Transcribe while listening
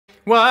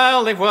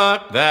Well, they've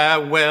worked their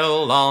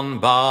will on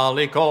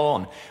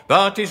Barleycorn,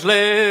 but he's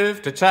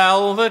lived to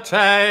tell the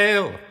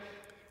tale.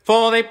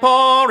 For they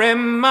pour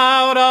him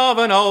out of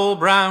an old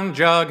brown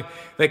jug,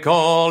 they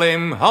call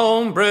him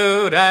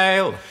home-brewed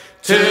ale.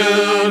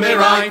 To me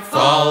right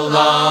fall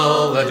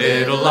lol, the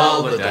diddle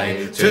all the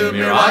day. To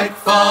me right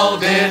fall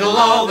diddle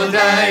all the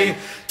day.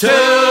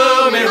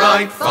 To me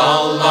right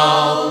fall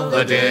lol,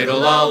 the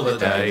diddle all the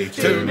day.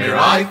 To me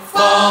right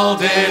fall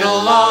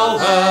diddle all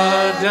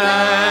the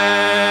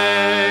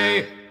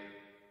day.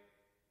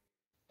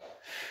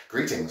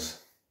 Greetings.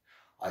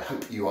 I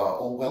hope you are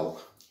all well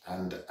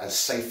and as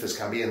safe as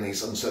can be in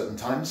these uncertain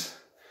times.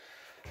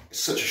 It's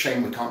such a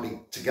shame we can't be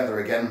together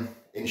again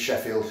in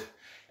Sheffield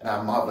in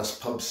our marvellous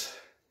pubs,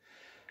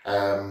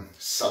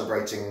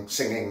 celebrating,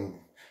 singing,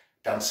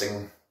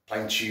 dancing,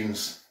 playing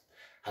tunes,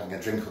 having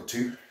a drink or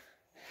two.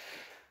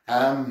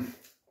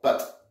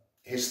 But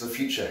here's the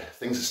future.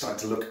 Things are starting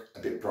to look a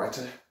bit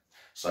brighter,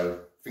 so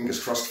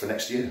fingers crossed for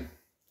next year.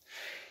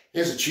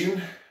 Here's a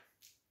tune.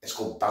 It's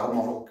called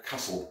Balmoral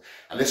Castle,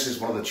 and this is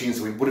one of the tunes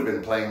that we would have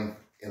been playing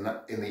in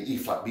the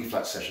E-flat,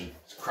 B-flat session.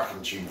 It's a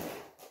cracking tune.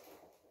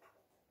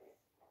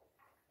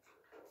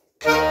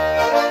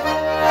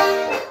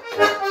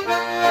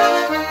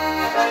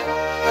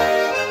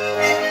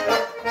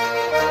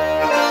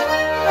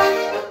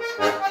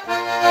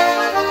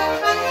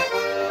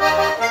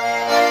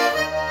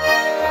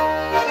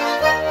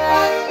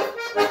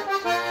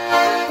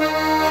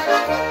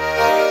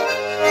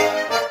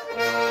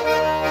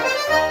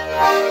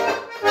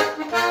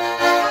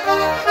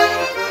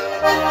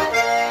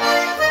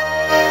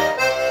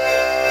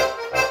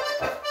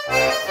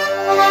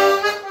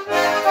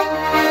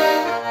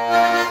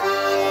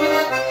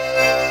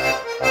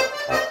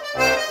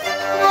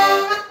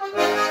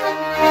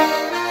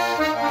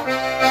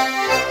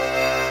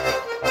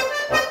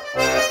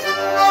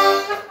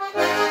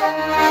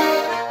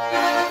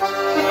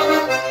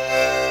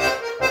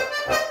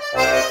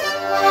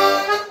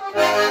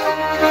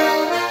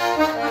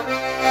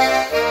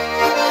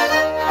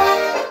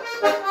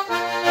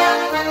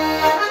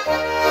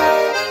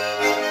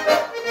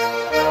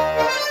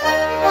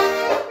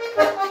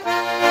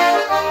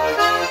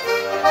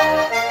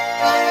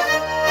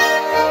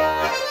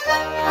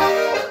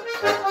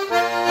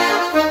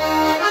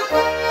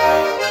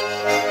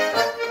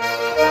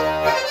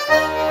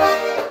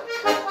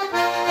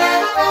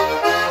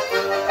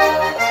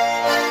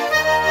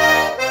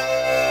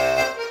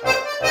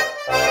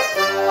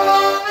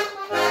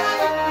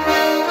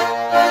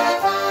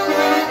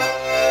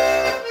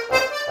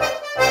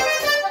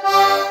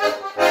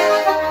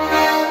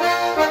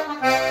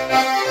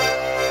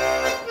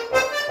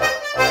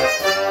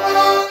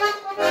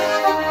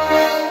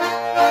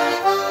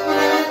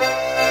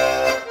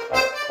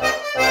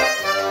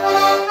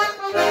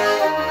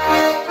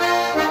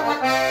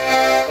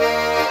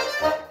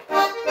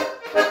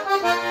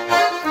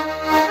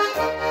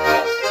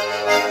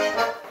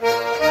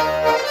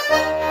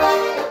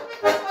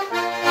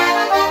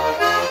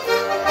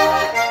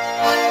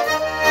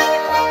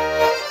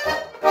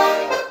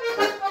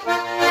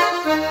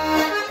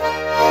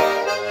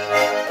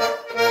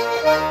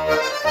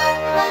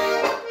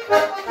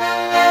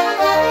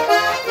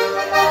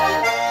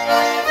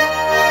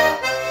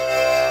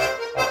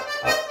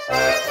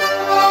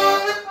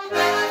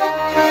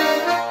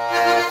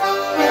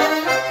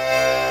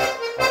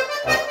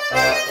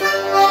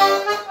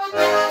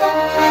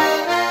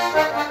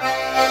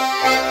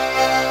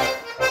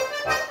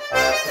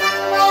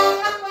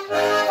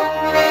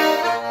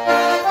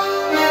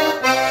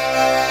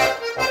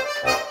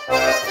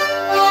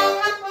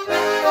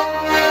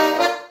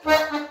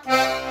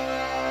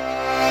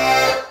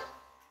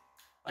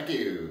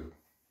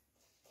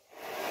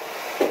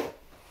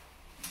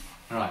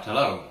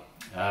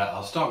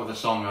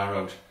 Song I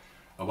wrote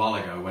a while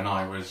ago when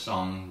I was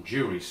on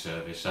jury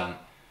service, and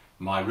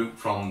my route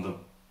from the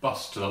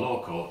bus to the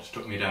law courts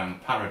took me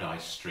down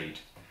Paradise Street,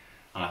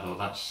 and I thought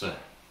that's a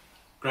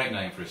great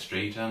name for a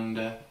street, and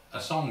a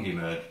song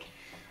emerged.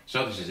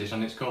 So this is it,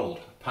 and it's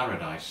called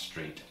Paradise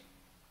Street.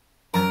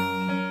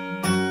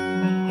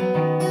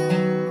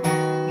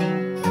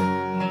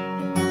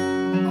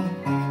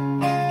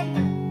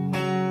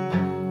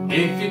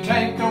 If you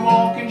take a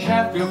walk in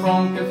Sheffield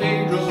from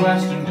Cathedral's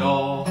western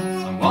door,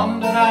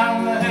 wander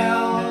down the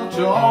hill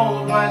to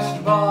Old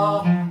West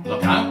Bar,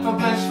 look out for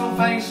blissful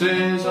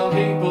faces of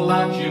people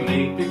that you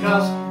meet,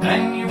 because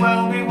then you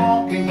will be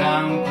walking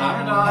down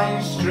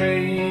Paradise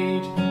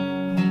Street.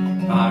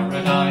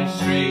 Paradise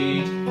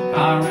Street,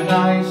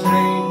 Paradise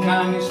Street,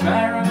 can you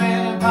spare a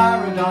bit of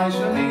paradise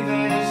for me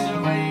this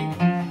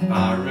week?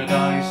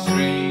 Paradise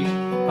Street,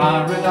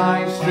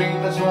 Paradise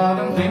Street, that's what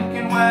I'm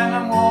thinking when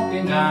I'm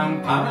walking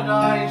down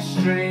Paradise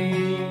Street.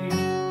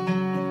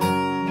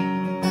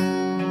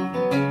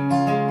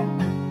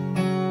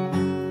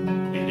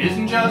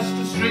 Just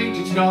a street,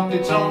 it's got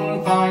its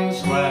own fine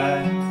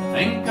square.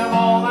 Think of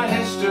all the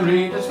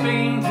history that's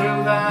been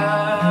through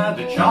there.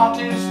 The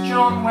chartist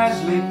John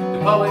Wesley, the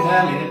poet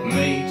Eliot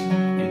meet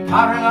in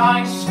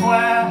Paradise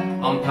Square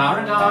on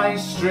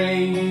Paradise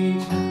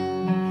Street.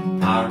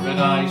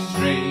 Paradise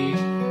Street,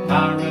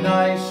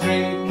 Paradise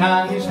Street,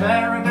 can you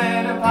spare a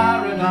bit of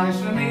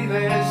paradise for me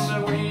this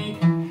a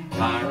week?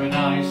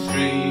 Paradise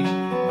Street,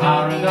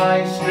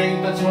 Paradise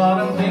Street, that's what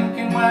I'm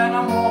thinking when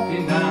I'm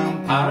walking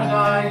down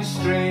Paradise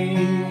Street.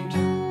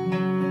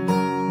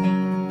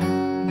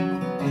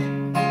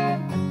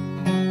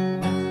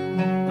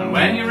 And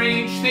when you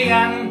reach the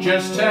end,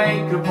 just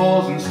take a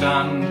pause and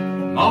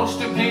stand. Most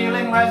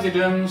appealing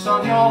residence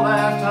on your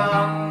left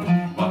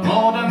hand. What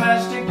more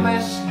domestic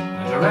bliss than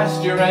to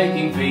rest your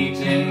aching feet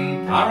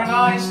in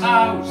Paradise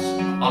House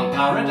on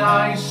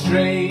Paradise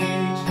Street.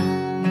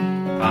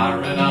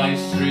 Paradise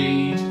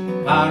Street,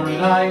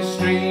 Paradise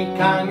Street,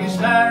 can you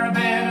spare a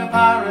bit of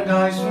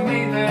paradise for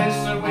me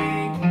this a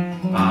week?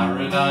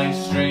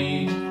 Paradise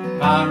Street,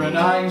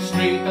 Paradise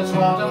Street, that's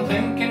what I'm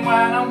thinking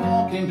when I'm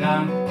walking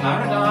down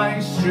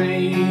Paradise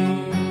Street.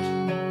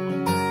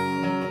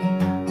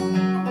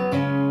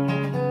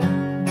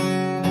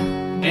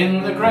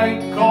 In the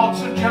great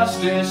courts of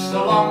justice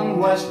along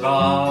West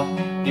Bar,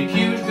 the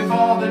accused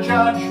before the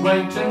judge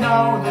wait to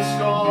know the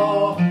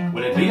score.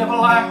 Will it be a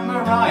Black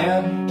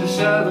Maria to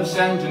serve a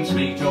sentence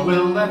meet, or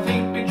will their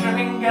feet be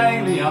tripping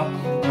gaily up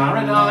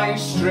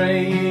Paradise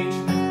Street?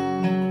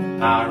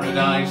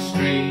 Paradise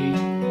Street,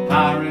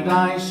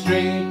 Paradise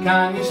Street,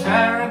 can you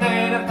spare a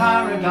bit of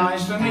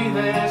paradise for me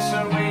this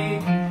a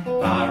week?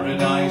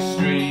 Paradise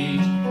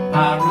Street,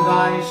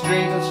 Paradise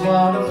Street, that's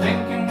what I'm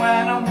thinking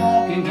when I'm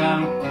walking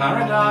down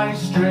Paradise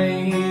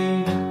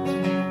Street.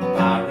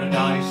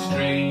 Paradise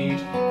Street,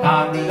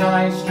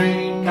 Paradise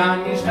Street,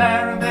 can you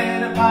spare a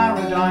bit of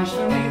paradise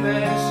for me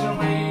this a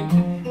week?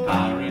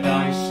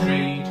 Paradise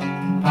Street,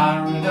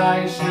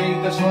 Paradise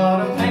Street, that's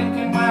what I'm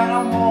thinking when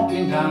I'm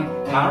walking down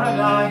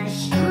Paradise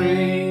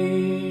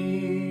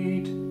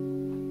Street.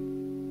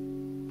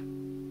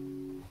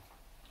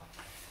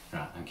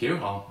 Right, thank you.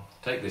 I'll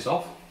take this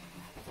off.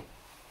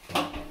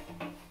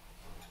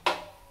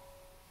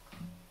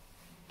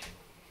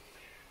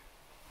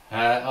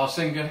 I'll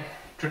sing a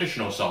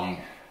traditional song.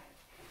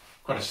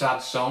 Quite a sad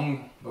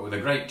song, but with a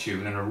great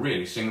tune and a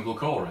really singable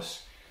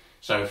chorus.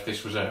 So if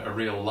this was a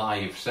real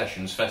live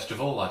sessions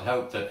festival, I'd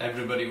hope that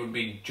everybody would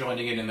be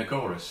joining in the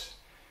chorus.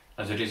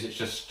 As it is, it's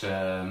just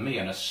me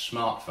and a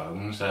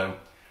smartphone, so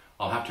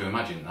I'll have to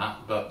imagine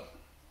that, but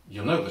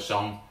you'll know the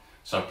song,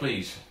 so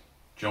please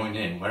join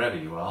in wherever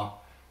you are,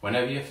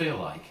 whenever you feel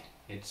like.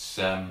 It's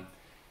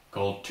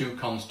called Two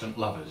Constant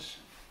Lovers.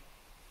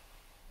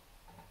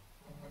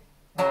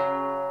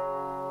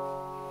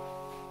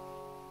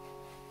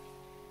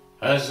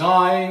 As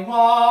I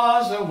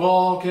was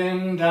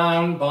a-walking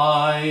down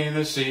by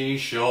the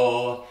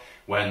seashore,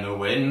 when the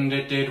wind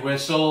it did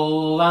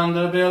whistle and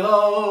the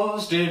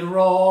billows did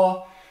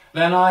roar,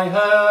 then I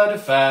heard a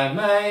fair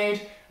maid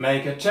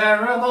make a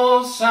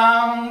terrible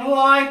sound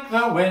like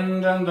the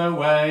wind and the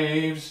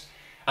waves,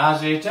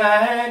 as it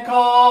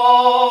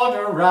echoed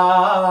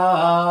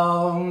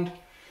around,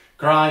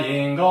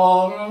 crying,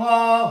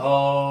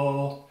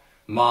 "Oh,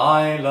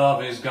 my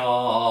love is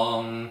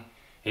gone.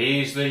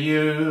 He's the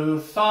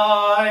youth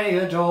I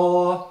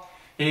adore.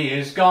 He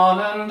is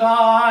gone and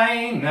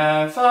I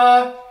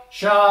never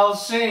shall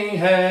see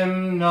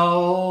him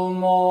no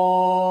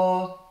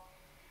more."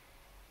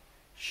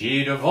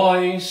 She'd a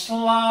voice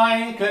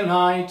like a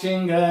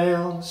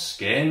nightingale,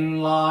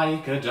 skin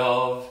like a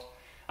dove,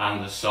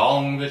 and the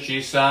song that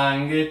she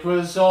sang, it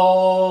was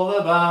all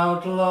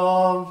about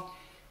love.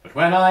 But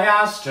when I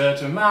asked her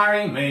to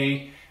marry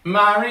me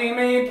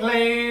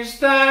please,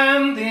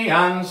 then the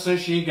answer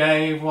she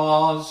gave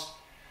was,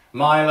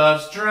 "My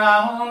love's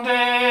drowned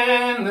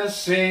in the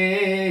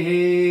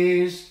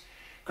seas,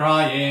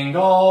 crying,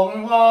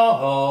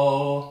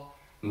 oh,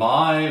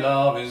 my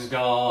love is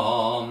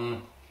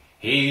gone.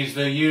 He's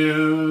the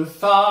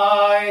youth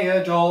I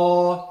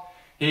adore.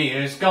 He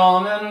is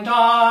gone and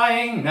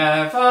I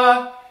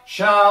never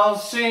shall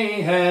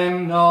see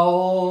him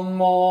no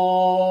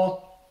more."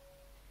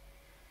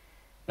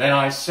 Then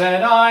I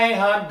said I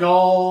had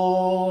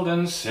gold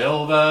and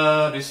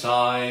silver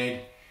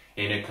beside,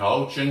 in a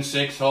coach and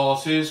 6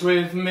 horses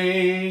with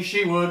me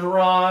she would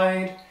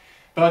ride.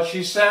 But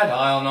she said,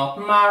 "I'll not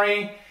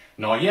marry,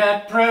 nor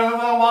yet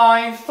prove a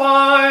wife.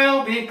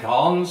 I'll be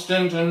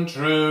constant and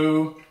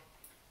true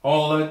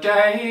all the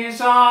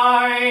days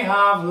I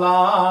have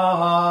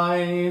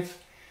life,"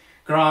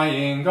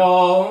 crying,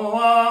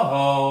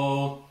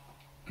 oh,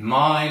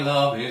 my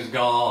love is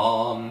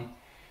gone.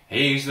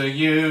 He's the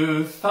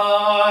youth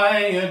I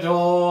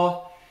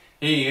adore.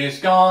 He is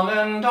gone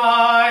and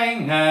I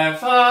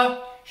never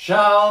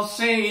shall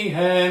see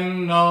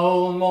him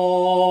no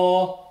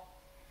more.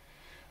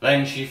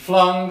 Then she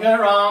flung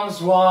her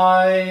arms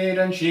wide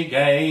and she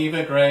gave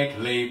a great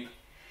leap,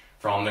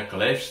 from the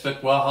cliffs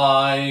that were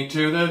high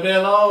to the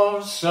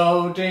billows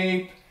so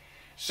deep,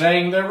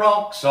 saying, "The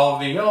rocks of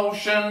the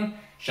ocean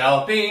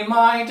shall be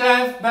my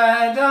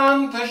deathbed,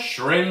 and the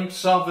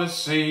shrimps of the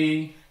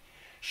sea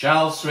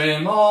shall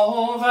swim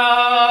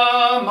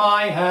over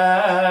my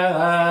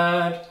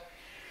head,"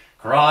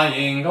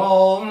 crying,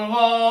 oh,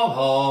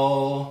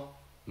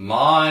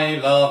 my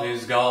love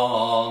is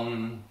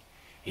gone.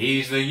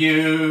 He's the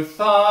youth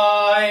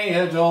I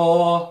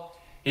adore.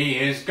 He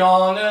is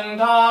gone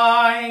and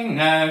I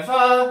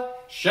never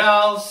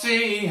shall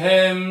see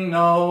him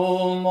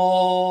no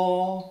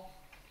more.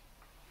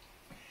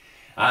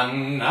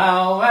 And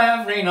now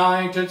every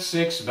night at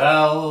 6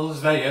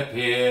 bells they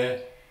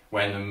appear,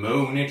 when the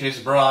moon it is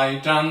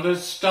bright and the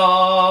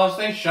stars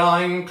they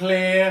shine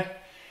clear.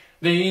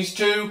 These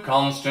two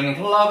constant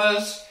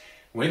lovers,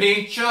 with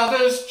each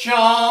other's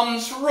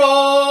charms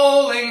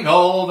rolling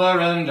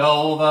over and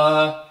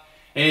over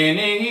in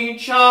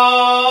each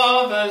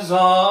other's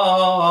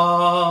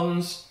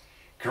arms,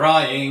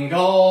 crying,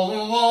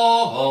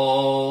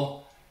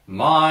 oh,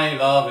 my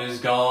love is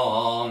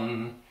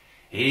gone.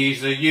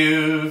 He's the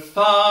youth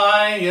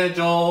I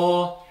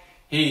adore.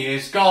 He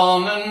is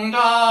gone and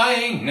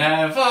I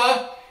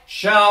never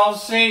shall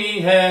see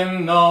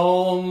him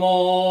no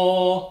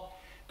more,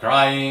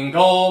 crying,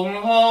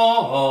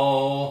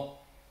 oh,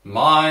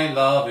 my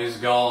love is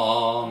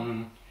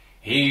gone.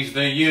 He's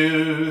the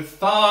youth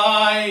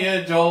I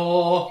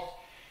adore.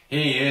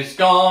 He is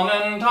gone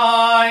and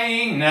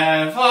I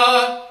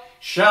never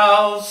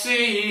shall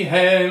see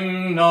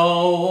him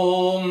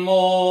no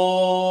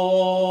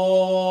more.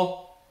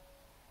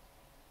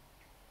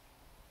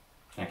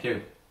 Thank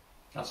you.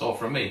 That's all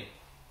from me.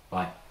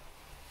 Bye.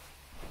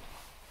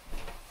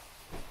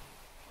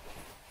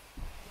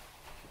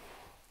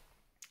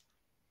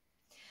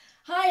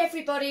 Hi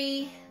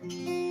everybody.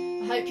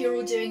 I hope you're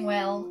all doing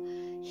well.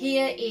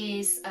 Here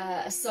is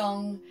a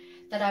song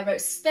that I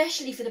wrote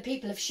specially for the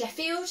people of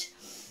Sheffield,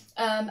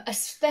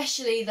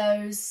 especially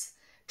those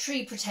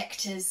tree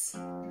protectors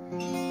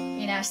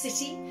in our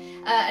city,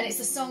 and it's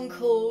a song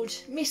called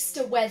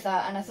Mr.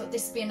 Weather, and I thought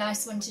this would be a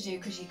nice one to do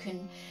because you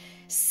can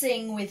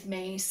sing with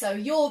me. So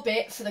your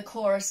bit for the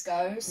chorus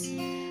goes,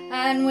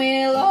 and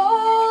we'll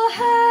all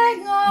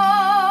hang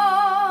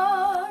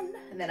on,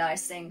 and then I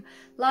sing,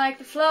 like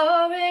the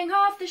flowing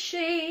of the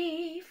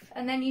sheaf,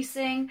 and then you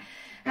sing,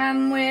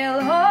 and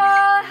we'll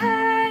all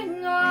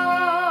hang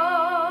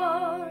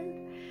on,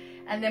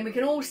 and then we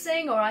can all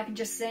sing, or I can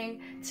just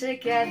sing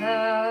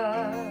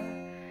together.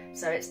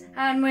 So it's,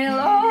 and we'll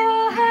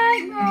all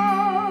hang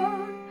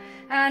on,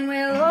 and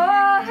we'll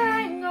all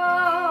hang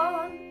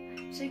on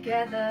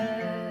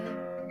together.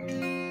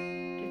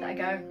 Give that a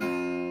go.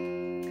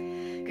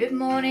 Good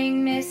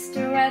morning,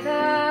 Mr.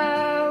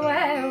 Weather,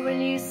 where will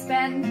you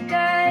spend the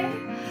day?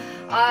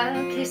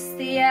 I'll kiss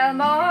the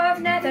elm of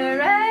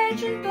nether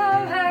edge and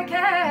blow her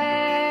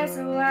cares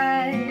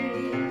away.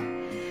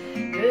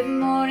 Good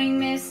morning,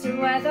 Mr.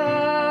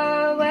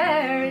 Weather,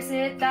 where is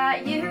it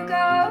that you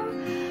go?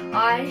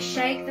 I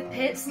shake the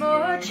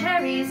Pittsmore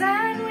cherries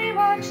and we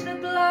watch the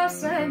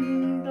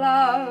blossom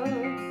blow.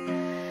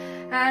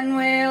 And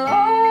we'll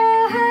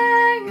all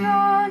hang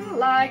on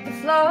like the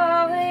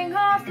flowing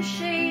of the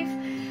sheaf,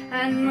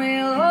 and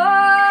we'll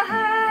all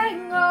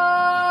hang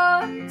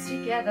on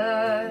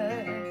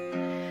together.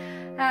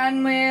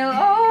 And we'll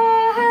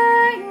all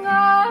hang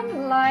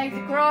on like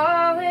the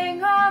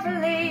growing of a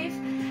leaf,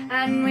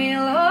 and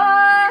we'll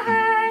all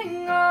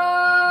hang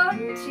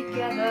on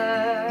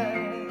together.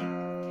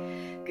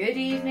 Good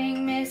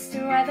evening,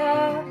 Mr.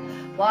 Weather,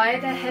 why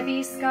the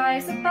heavy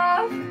skies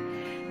above?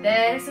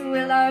 There's a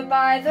willow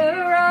by the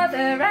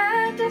rother,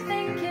 and I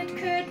think it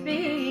could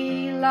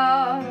be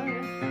love.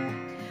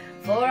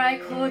 For I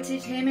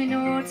courted him in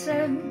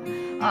autumn,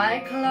 I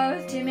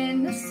clothed him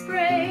in the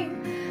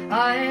spring,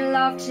 I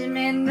loved him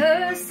in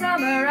the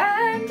summer,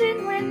 and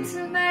in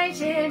winter made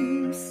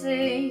him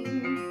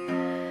sing.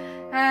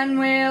 And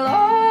we'll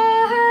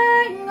all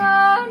hang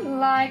on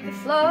like the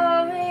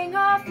flowing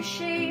of the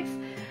sheaf,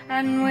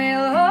 and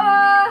we'll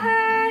all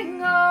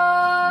hang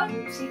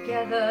on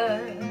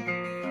together.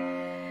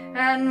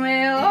 And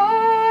we'll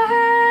all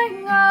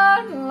hang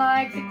on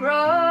like the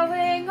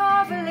growing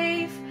of a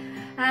leaf,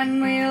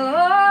 and we'll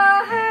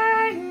all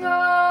hang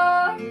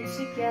on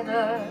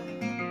together.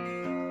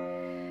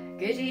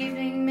 Good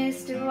evening,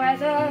 Mr.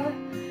 Weather,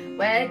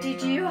 where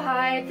did you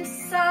hide the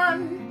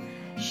sun?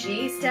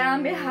 She's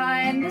down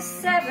behind the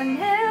 7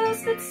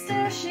 hills, but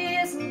still she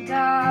isn't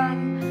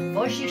done,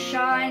 for she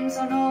shines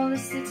on all the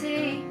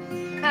city,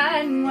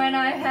 and when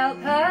I help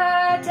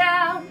her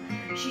down,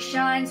 she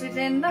shines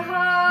within the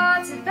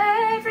heart of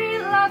every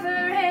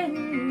lover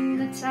in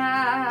the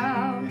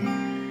town.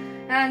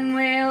 And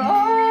we'll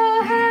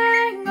all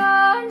hang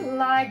on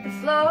like the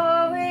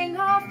flowing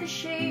of the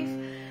sheaf,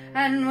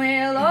 and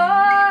we'll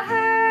all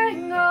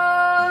hang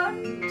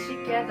on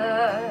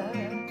together.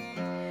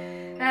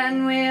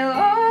 And we'll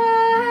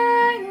all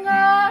hang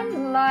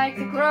on like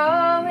the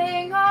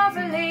growing of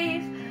a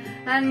leaf,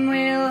 and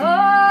we'll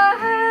all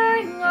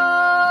hang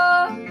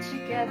on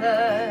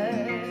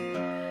together.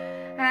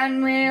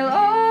 And we'll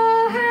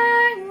all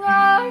hang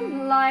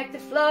on like the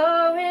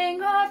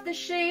flowing of the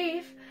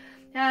sheaf,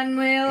 and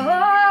we'll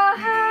all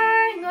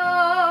hang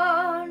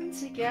on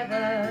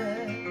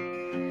together.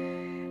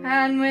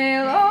 And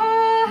we'll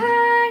all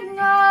hang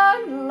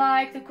on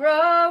like the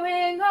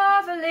growing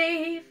of a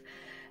leaf,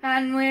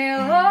 and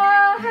we'll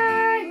all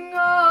hang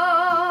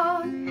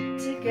on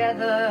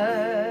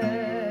together.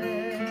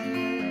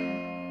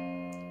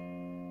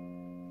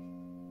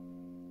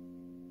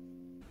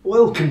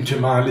 Welcome to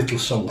my little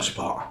song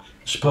spot.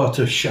 It's part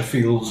of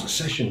Sheffield's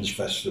Sessions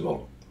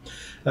Festival.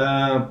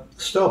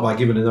 Start by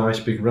giving a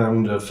nice big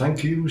round of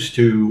thank yous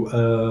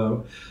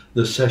to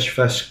the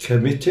SeshFest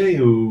committee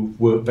who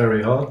worked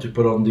very hard to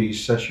put on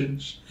these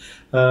sessions,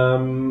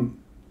 and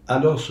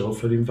also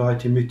for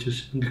inviting me to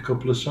sing a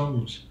couple of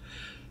songs.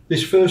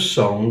 This first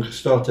song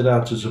started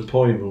out as a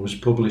poem and was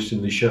published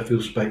in the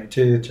Sheffield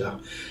Spectator,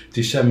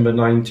 December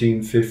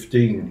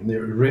 1915. It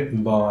was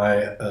written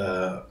by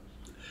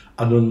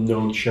an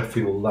unknown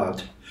Sheffield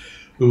lad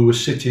who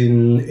was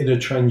sitting in a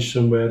trench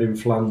somewhere in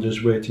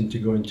Flanders waiting to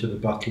go into the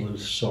Battle of the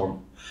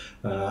Somme.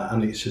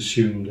 And it's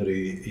assumed that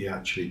he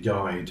actually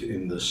died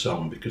in the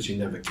Somme because he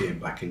never came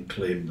back and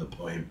claimed the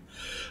poem.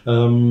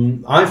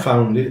 I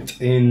found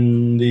it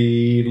in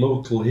the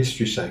local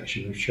history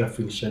section of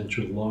Sheffield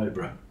Central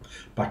Library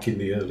back in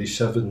the early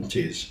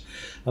 70s,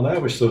 and I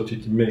always thought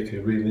it would make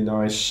a really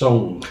nice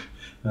song,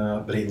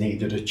 but it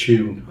needed a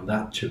tune, and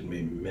that took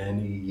me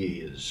many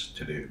years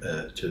to do,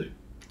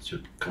 to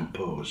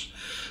compose.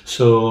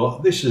 So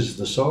this is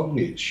the song.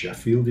 It's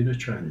Sheffield in a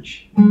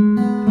Trench.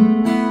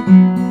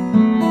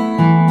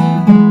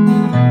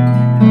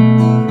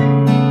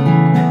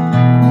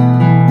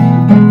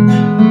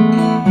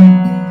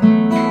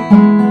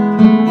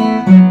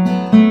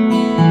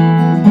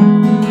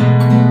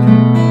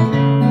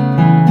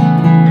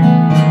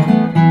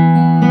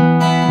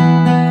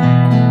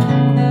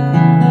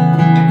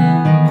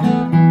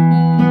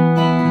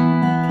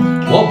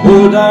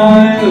 Would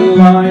I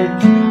like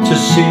to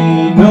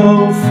see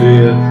no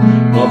fear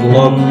of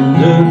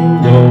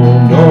London,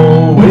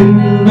 no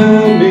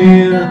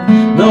Windermere,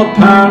 no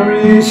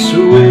Paris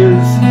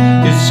with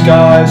its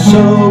sky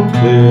so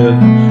clear?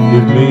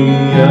 Give me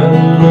a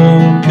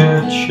look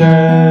at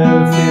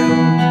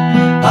Sheffield.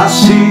 I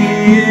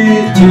see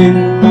it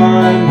in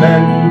my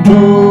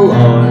mental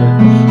eye,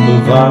 the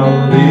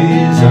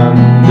valleys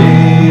and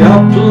the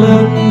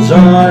uplands,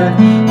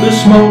 the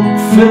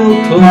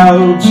smoke-filled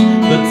clouds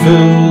that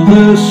fill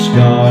the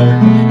sky,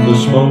 the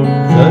smoke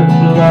that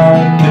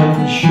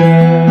blackens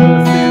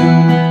Sheffield.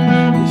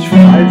 It's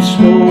 5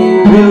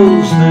 small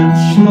rills that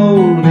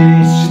slowly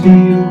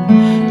steal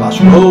past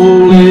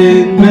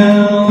rolling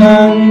mill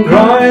and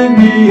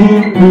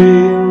grinding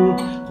wheel.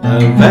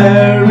 Their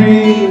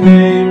very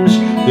names,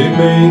 they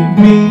make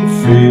me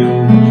feel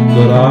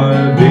that I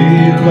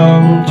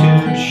belong to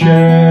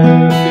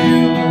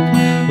Sheffield.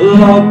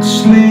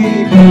 Locksley,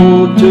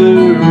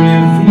 Porter,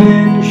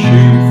 Rivlin,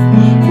 Sheaf,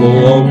 flow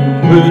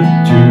onward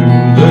to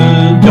the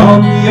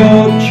Don,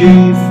 your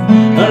chief,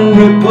 and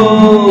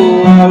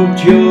ripple out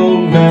your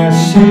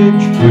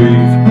message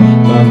brief.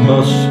 I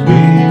must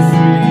be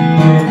free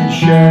in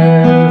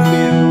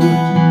Sheffield.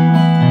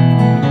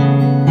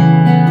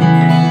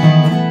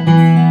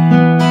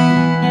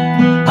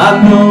 I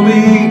know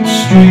each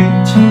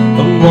street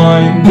and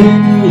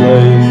winding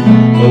lane.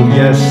 Oh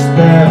yes,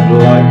 they're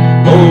black,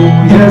 oh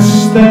yes,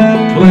 they're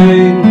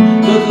plain,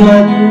 but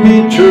let me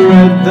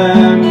tread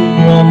them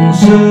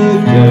once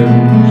again,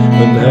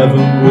 and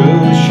heaven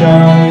will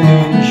shine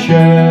in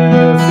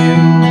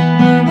Sheffield.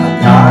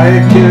 And I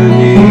can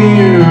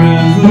hear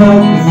as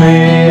luck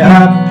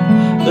mayhap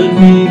the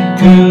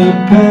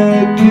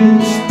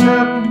knickerbockers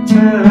tap,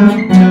 tap,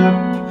 tap,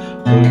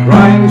 the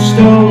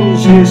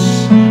grindstones hiss,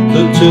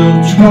 the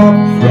tilts rap,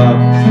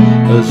 rap,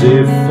 as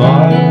if I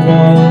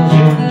was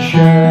in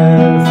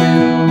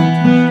Sheffield.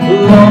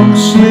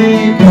 Locksley,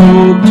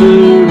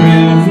 Porter,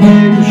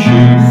 Rivlin,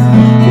 Sheaf,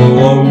 flow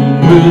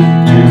onward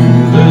to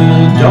the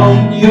Don,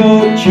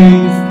 your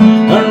chief,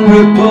 and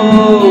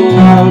ripple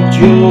out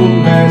your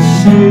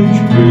message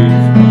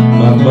brief.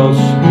 I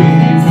must be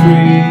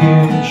free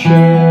in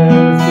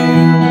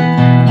Sheffield.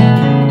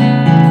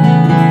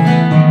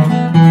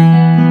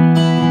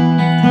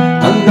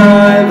 And I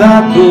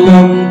that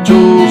belong to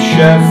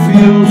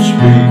Sheffield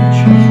speech,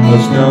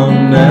 as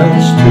none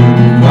else to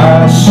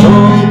my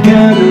soul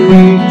can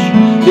reach.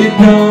 It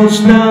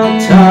knows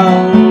not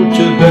how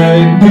to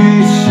beg,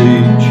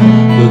 beseech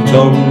the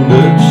tongue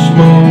that's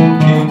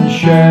smoking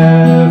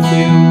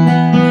Sheffield.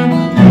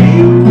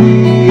 Here we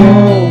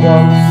are,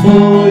 what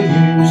for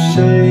you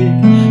say,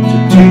 to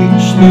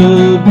teach the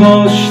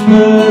Bosh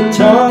the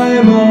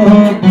time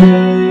of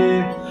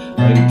day,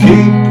 and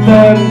keep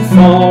them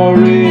far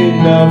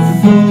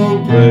enough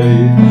away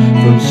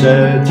from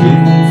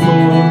setting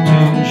foot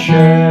in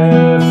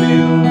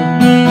Sheffield.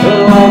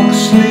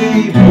 Locksley,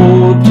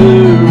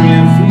 Porter,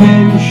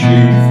 Rivlin,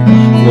 Sheaf,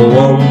 flow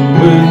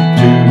onward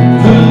to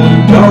the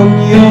Don,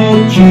 your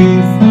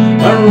chief,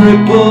 and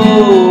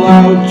ripple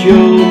out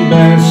your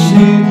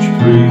message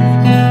brief.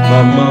 I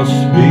must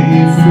be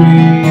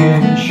free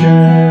in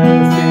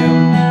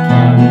Sheffield. I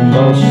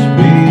must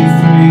be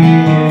free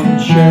in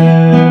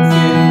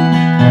Sheffield.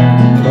 I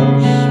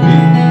must be.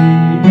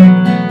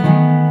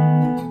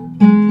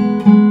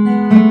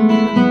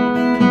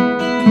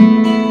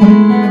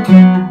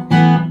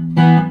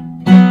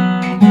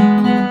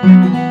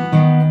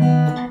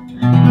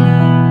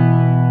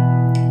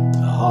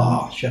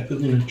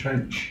 Sheffield in a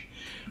Trench.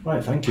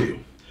 Right, thank you.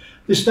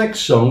 This next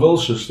song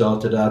also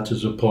started out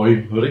as a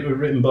poem, but it was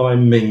written by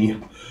me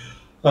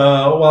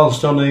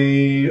whilst on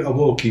a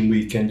walking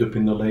weekend up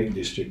in the Lake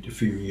District a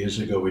few years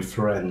ago with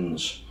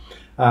friends.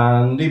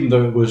 And even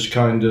though it was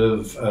kind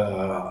of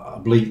a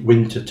bleak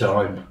winter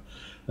time,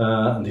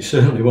 and there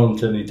certainly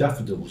weren't any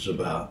daffodils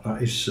about,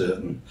 that is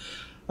certain,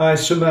 I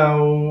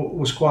somehow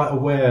was quite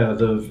aware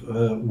of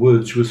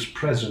Wordsworth's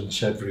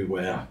presence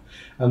everywhere,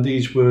 and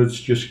these words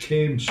just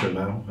came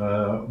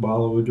somehow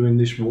while I was doing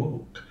this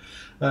walk.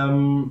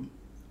 And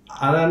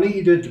I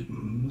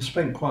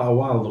spent quite a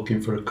while looking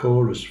for a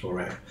chorus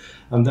for it,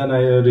 and then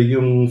I heard a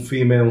young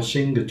female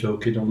singer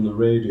talking on the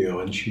radio,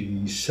 and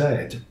she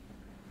said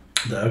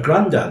that her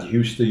granddad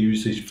used to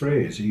use this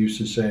phrase. He used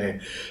to say,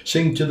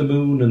 "Sing to the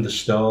moon and the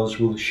stars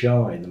will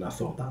shine," and I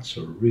thought, that's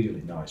a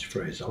really nice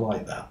phrase, I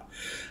like that.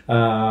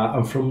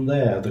 And from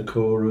there the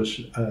chorus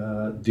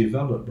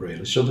developed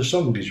really. So the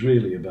song is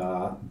really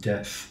about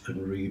death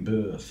and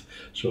rebirth,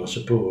 so I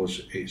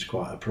suppose it's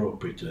quite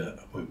appropriate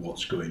with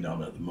what's going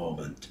on at the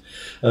moment.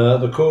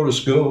 The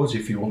chorus goes,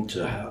 if you want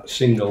to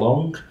sing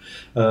along: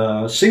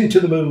 sing to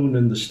the moon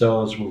and the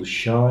stars will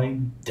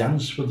shine,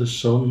 dance for the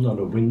sun on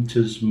a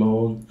winter's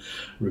morn,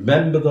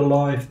 remember the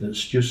life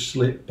that's just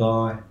slipped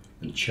by,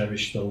 and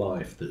cherish the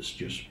life that's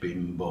just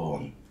been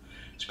born.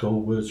 It's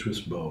called Wordsworth's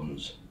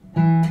Bones.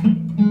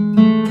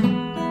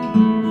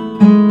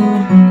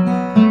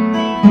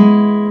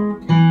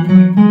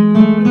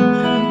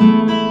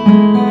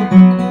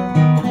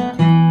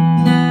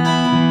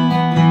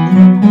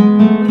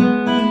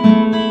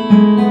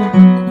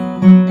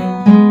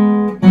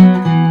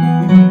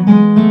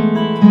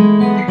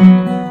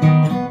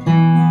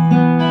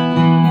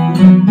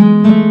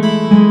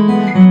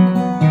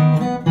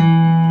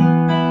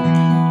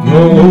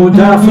 No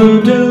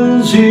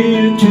daffodils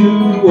here to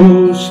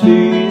host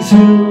these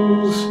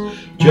hills,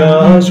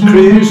 just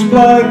crisp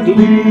black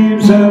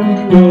leaves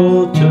and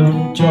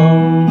autumn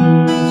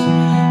tones,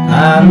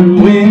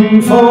 and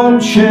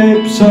wing-formed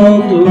shapes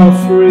on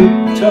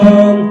Lothric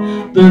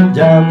Tarn that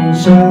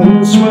dance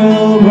and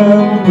swell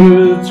round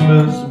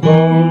Wordsworth's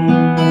bones.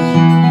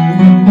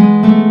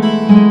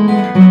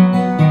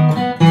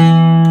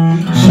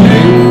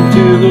 Sing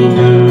to the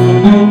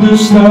moon and the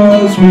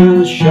stars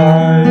will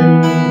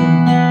shine,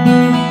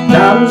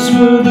 dance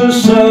for the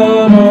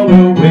sun on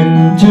a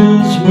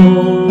winter's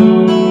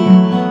morn,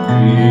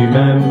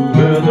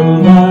 remember the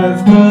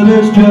life that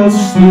has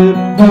just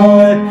slipped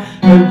by,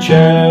 and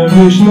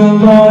cherish the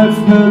life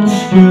that's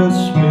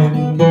just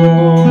been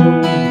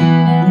born.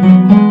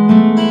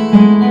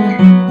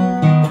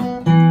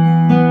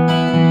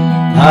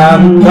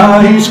 And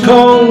ice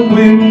cold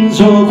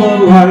winds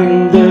over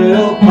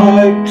Langdale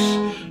pikes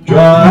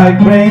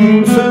drag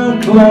rain for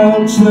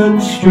clouds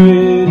that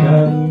strain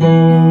and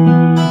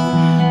moan.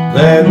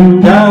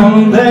 Then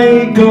down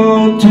they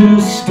go to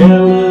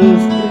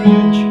Skeller's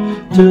Bridge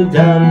to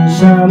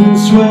dance and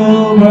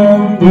swell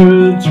round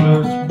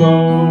Wordsworth's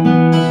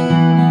bones.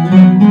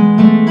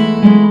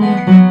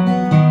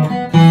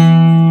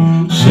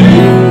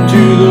 Sing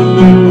to the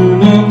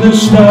moon and the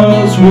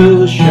stars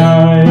will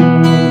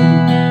shine,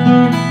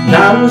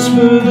 dance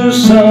for the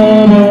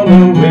sun on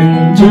a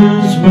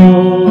winter's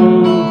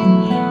morn,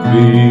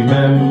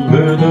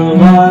 remember the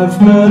life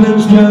that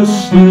has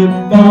just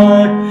slipped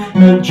by,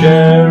 and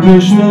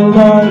cherish the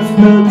life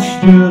that's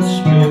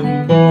just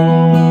been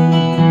born.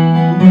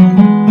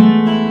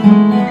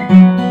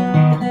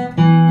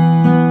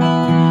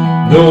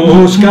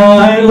 No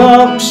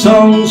skylark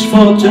songs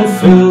for to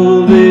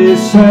fill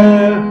this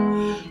air,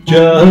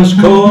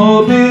 just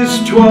Corby's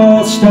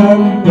twast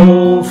and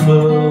all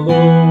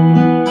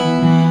forlorn.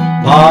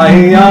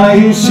 By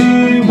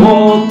icy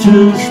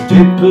waters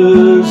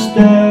dippers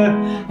dare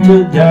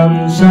to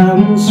dance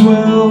and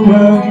swell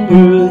round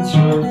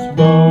Wordsworth's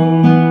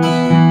bones.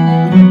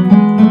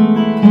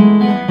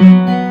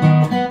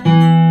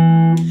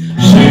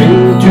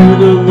 Sing to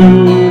the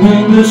moon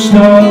and the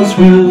stars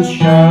will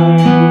shine,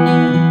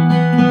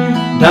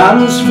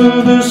 dance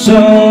for the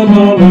sun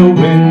on a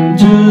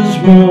winter's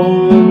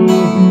morn,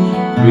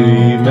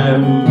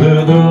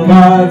 remember the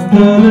life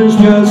that has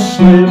just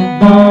slipped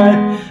by,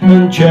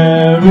 and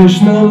cherish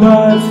the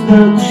life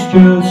that's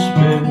just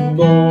been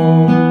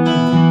born.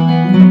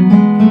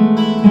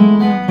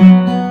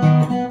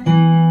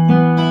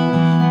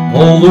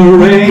 All the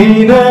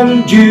rain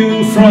and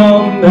dew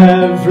from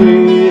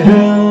every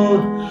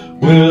hill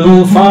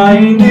will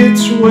find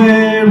its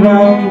way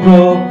round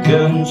rock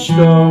and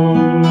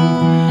stone,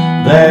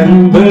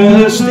 then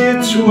burst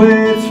its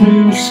way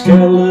through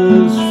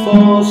Skeller's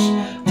Fosse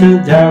to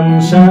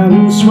dance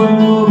and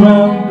swell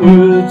round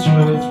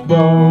Wordsworth's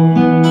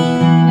bones.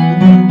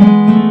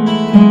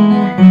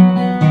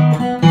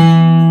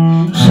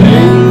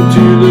 Sing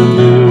to the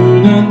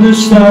moon and the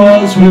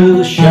stars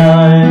will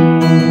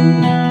shine,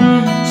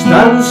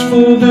 stands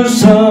for the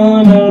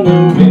sun on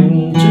a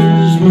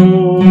winter's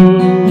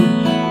morn,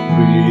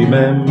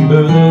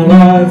 remember the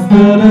life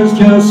that has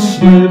just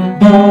slipped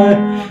by,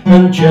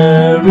 and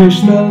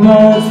cherish the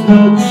life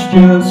that's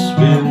just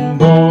been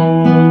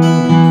born.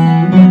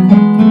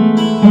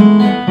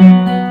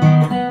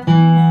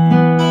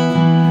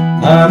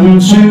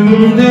 and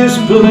soon this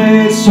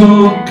place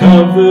all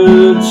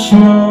covered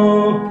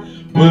snow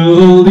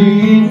will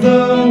lead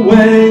the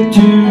way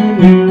to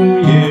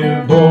New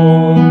Year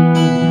born.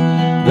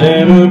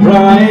 Then a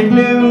bright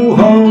new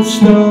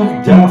host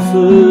of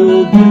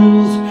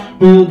daffodils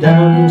will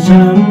dance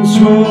and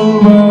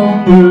swirl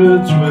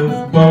upwards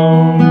with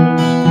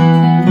bones.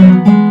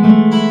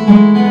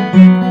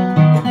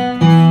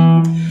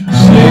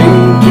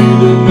 Sing to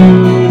the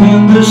moon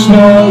and the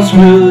stars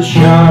will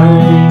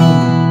shine,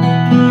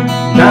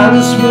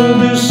 dance for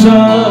the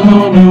sun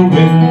on a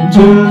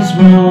winter's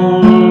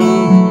morn.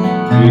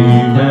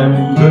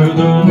 Remember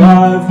the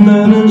life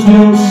that has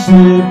just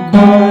slipped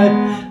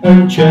by,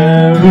 and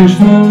cherish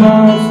the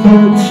life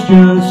that's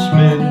just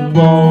been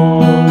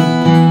born.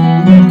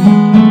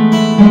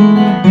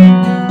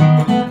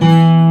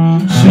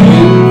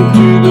 Sing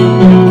to the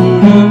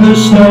moon and the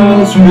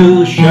stars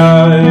will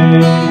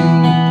shine,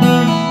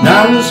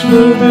 dance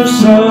for the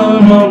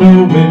sun on a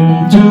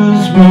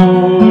winter's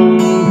morn.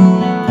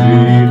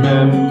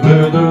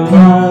 Remember the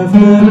life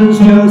that has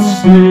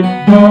just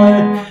slipped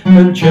by,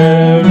 and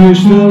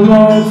cherish the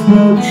life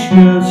that's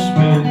just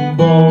been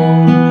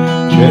born.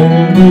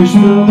 Cherish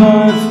the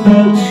life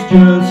that's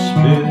just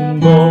been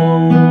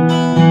born.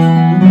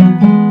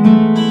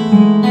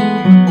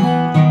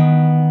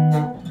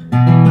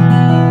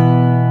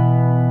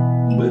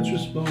 Let's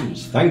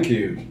response. Thank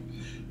you.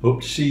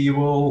 Hope to see you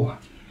all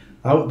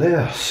out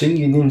there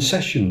singing in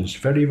sessions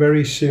very,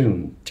 very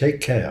soon.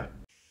 Take care.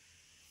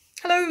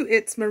 Hello,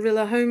 it's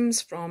Marilla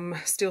Homes from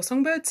Steel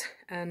Songbirds,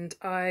 and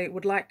I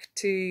would like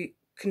to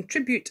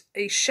contribute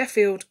a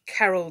Sheffield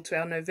carol to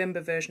our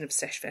November version of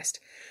SeshFest,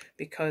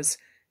 because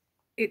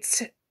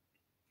it's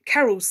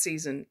carol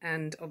season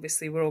and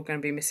obviously we're all going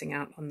to be missing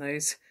out on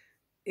those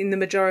in the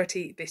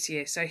majority this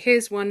year. So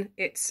here's one.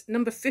 It's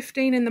number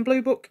 15 in the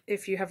Blue Book,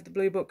 if you have the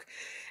Blue Book.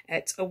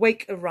 It's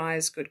Awake,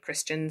 Arise, Good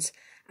Christians,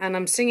 and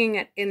I'm singing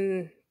it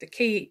in the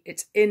key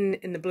it's in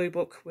the Blue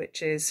Book,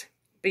 which is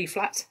B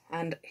flat,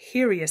 and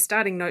here are your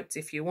starting notes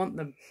if you want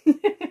them.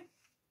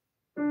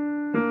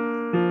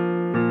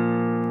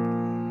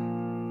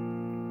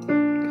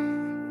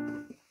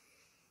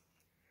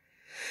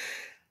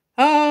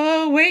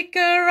 Awake,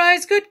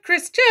 arise, good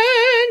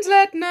Christians,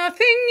 let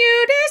nothing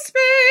you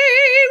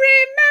dismay.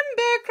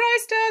 Remember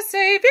Christ our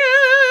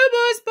Saviour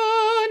was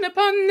born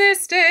upon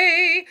this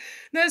day.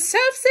 The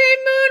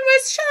selfsame moon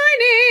was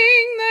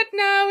shining that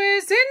now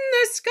is in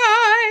the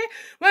sky,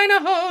 when a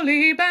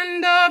holy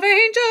band of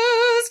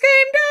angels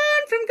came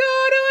down from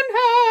God on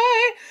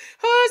high.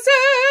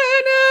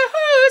 Hosanna,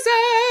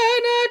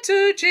 Hosanna,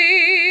 to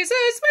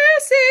Jesus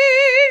we'll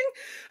sing.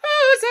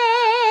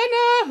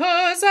 Hosanna,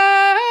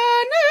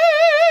 Hosanna,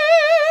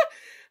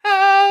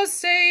 our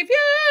Saviour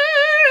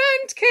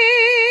and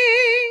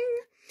King.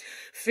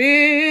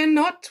 Fear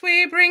not,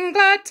 we bring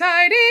glad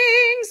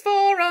tidings,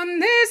 for on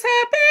this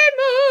happy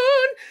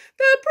moon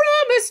the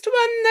promised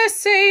one, the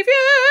Saviour,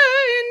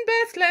 in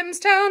Bethlehem's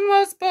town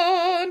was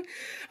born.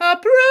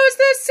 Uprose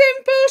the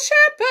simple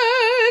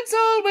shepherds,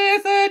 all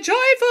with a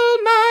joyful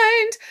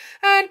mind,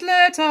 and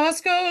let us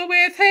go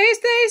with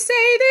haste, they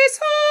say, this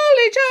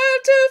holy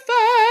child to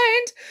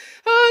find.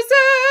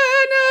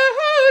 Hosanna,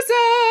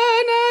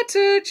 Hosanna,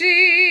 to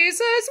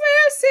Jesus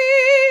we'll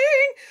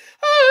sing.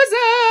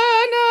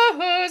 Hosanna,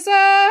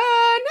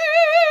 Hosanna,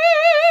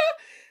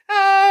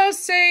 our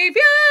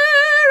Saviour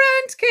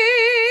and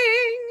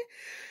King.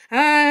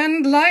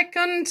 And like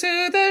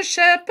unto the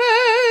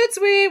shepherds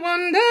we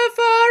wander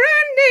far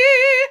and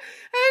near,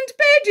 and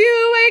bid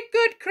you wake,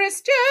 good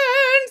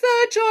Christians,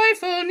 the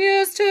joyful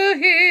news to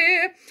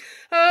hear.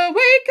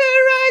 Awake,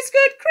 arise,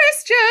 good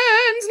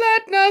Christians,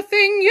 let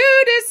nothing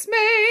you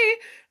dismay.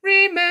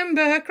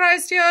 Remember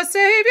Christ your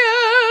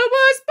Saviour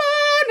was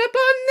born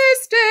upon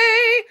this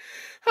day.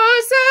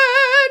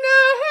 Hosanna,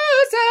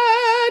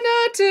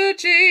 Hosanna, to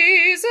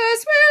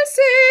Jesus we'll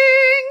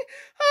sing.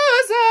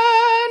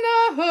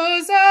 Hosanna,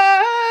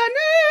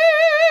 Hosanna,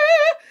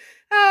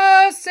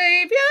 our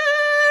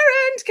Saviour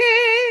and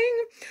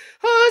King.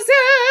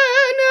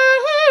 Hosanna,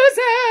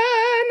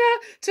 Hosanna,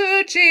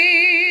 to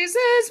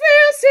Jesus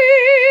we'll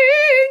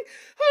sing.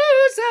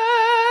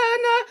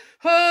 Hosanna,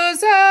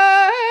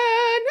 Hosanna,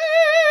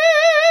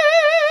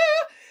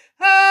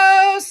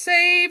 our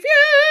Saviour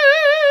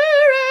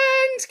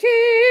and King.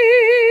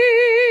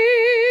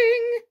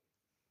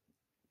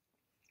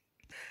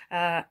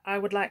 I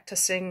would like to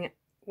sing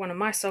one of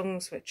my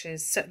songs, which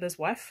is Settler's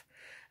Wife.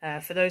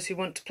 For those who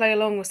want to play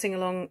along or sing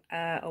along,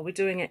 I'll be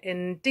doing it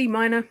in D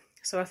minor,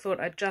 so I thought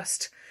I'd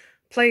just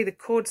play the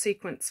chord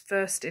sequence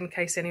first in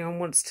case anyone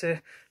wants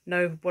to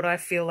know what I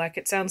feel like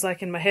it sounds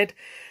like in my head,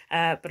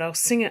 but I'll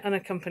sing it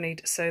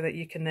unaccompanied so that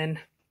you can then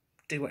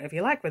do whatever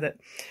you like with it.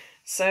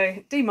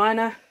 So D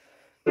minor.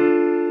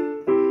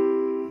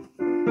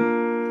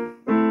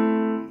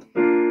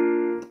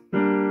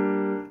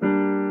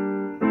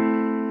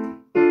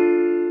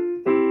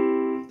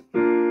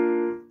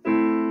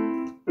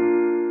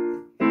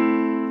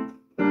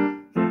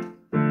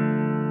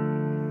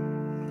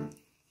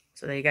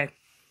 So there you go.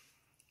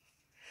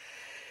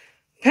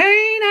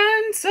 Pain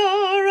and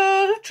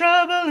sorrow, trouble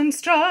and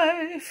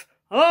strife,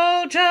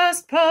 all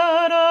just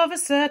part of a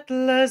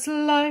settler's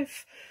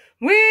life.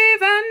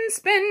 Weave and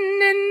spin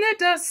in the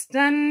dust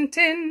and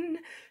tin,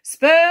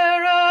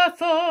 spare a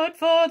thought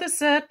for the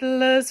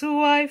settler's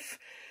wife.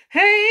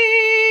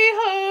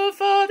 Hey-ho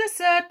for the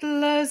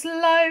settler's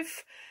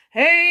life,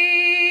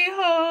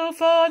 hey-ho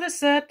for the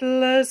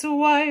settler's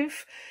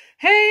wife.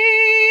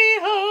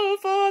 Hey-ho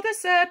for the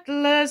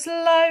settler's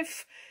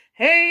life,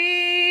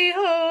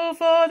 hey-ho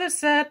for the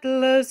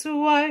settler's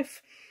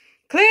wife.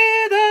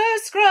 Clear the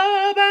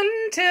scrub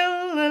and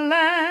till the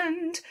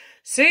land,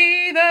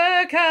 see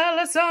the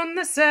callus on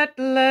the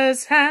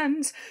settler's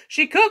hands.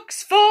 She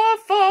cooks for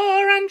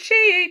 4 and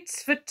she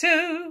eats for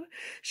 2.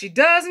 She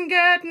doesn't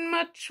get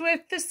much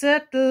with the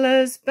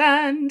settler's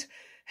band.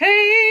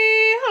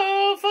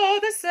 Hey-ho for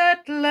the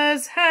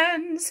settler's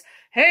hands,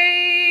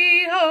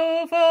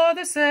 hey-ho for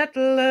the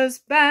settler's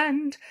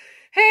band.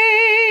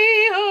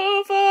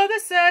 Hey-ho for the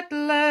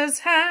settler's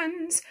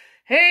hands,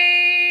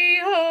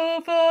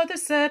 hey-ho for the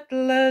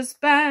settler's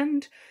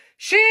band.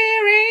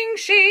 Shearing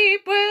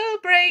sheep will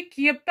break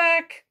your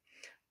back,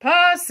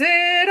 pass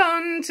it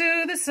on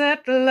to the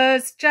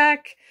settler's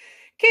jack.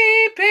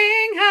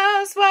 Keeping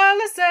house while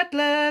the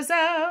settler's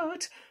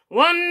out,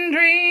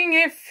 wondering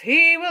if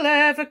he will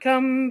ever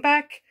come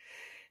back.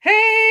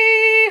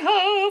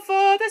 Hey-ho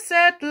for the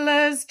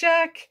settler's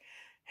jack,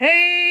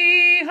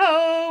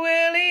 hey-ho,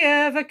 will he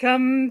ever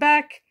come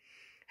back?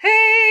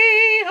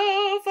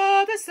 Hey-ho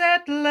for the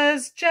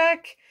settler's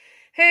jack,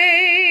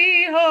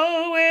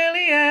 hey-ho, will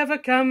he ever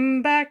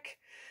come back?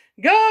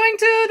 Going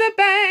to the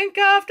bank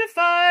after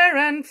fire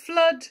and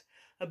flood,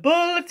 a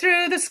bullet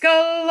through the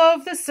skull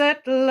of the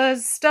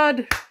settler's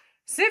stud.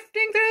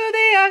 Sifting through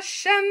the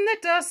ash and the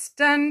dust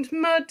and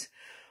mud,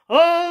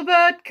 all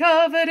but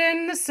covered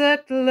in the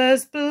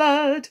settler's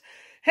blood.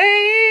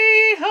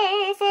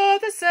 Hey-ho for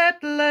the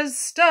settler's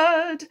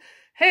stud,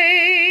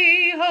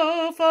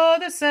 hey-ho for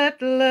the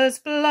settler's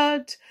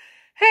blood.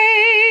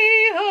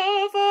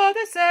 Hey-ho for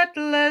the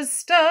settler's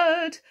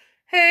stud,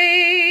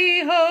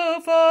 hey-ho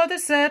for the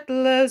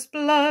settler's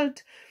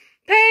blood.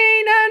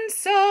 Pain and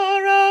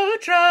sorrow,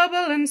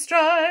 trouble and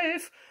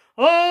strife,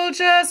 all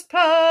just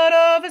part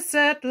of a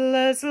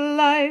settler's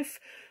life.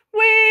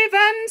 Weave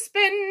and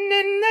spin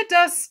in the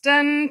dust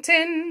and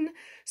tin,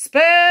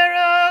 spare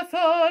a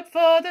thought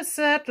for the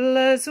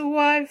settler's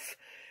wife.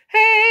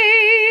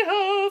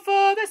 Hey-ho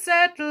for the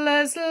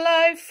settler's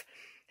life,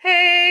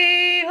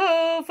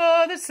 hey-ho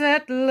for the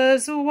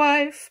settler's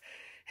wife.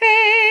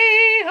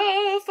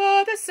 Hey-ho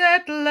for the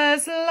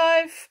settler's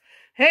life,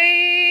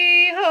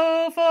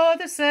 hey-ho for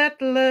the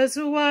settler's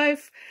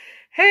wife.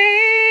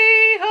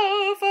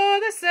 Hey-ho for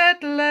the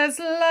settler's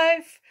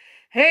life,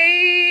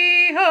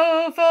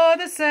 hey-ho for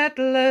the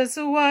settler's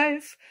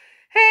wife.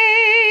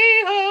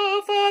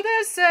 Hey-ho for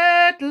the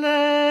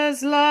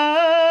settler's life,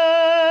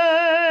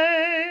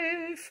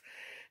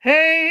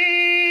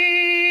 hey-ho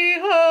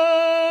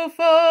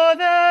for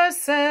the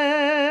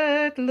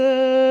settler's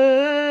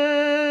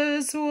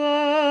wife.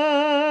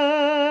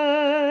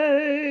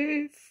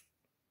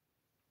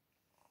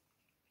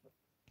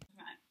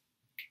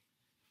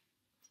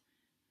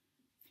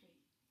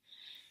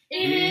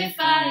 If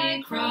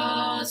I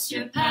cross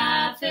your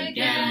path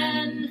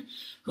again,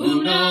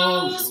 who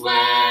knows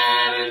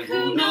where and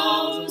who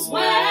knows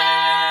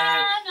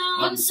when,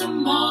 on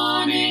some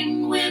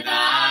morning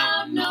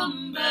without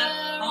number,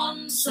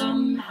 on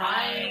some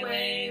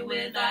highway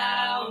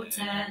without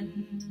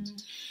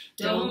end.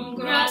 Don't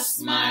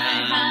grasp my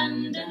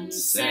hand and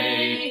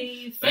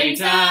say, fate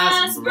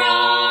has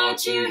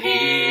brought you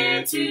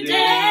here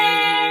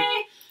today,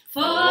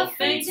 for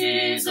fate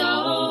is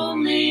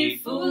only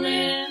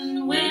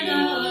fooling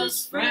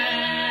widow's friend.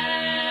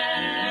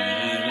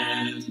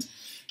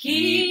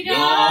 Keep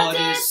your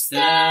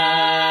distance,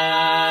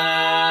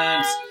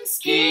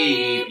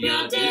 keep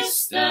your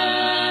distance.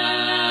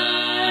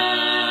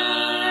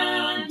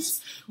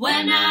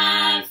 When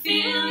I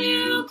feel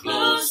you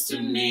close to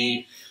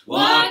me,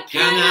 what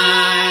can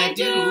I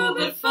do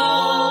but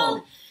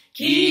fall?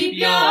 Keep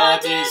your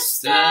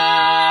distance,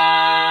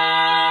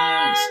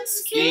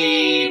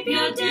 keep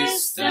your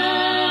distance.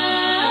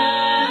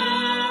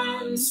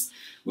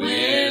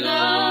 With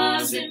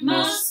us it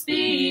must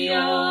be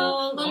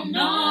all or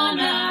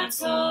none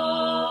at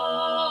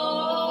all.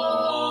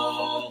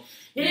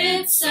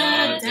 It's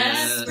a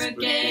desperate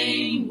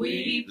game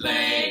we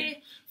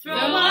play, throw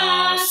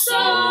our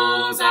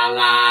souls, our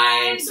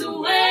lives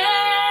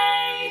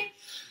away.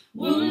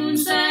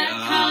 Wounds that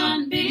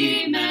can't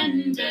be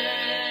mended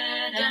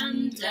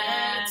and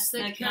debts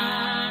that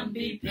can't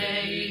be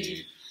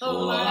paid.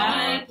 Oh,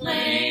 I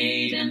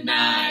played and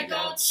I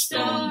got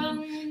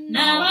stung,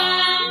 now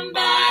I'm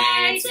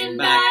biting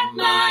back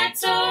my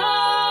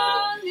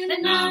tongue,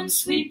 and I'm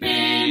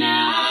sweeping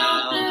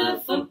out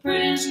the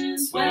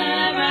footprints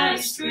where I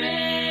strayed.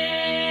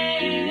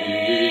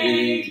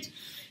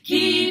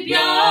 Keep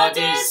your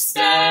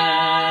distance,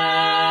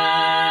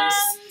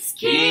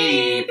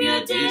 keep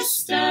your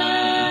distance.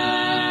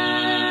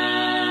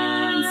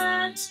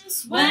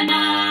 When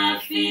I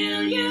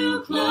feel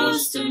you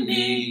close to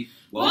me,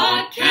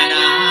 what can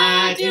I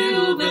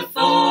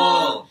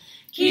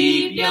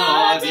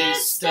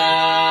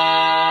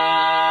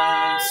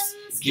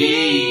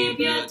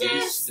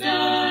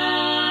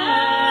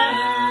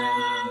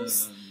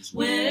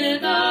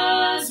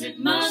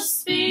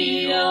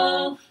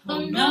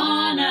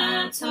none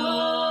at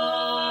all.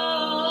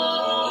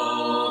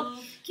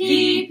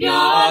 Keep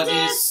your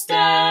distance,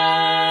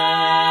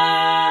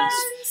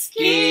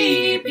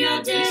 keep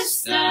your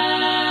distance.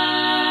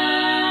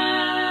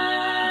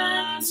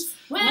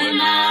 When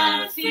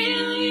I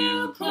feel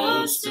you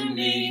close to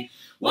me,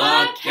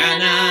 what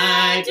can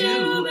I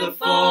do but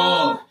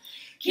fall?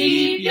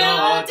 Keep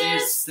your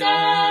distance,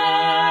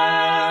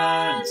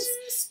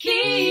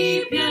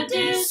 keep your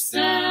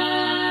distance.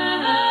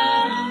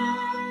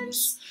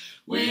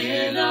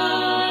 With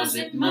us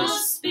it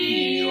must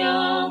be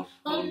all,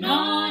 or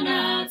none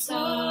at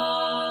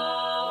all.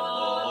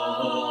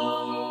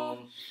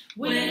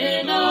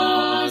 With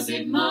us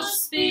it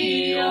must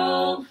be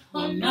all,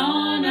 or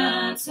none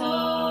at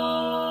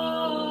all.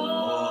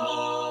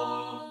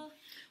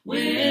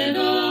 With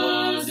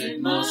us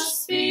it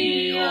must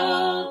be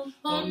all,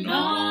 or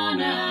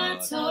none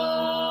at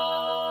all.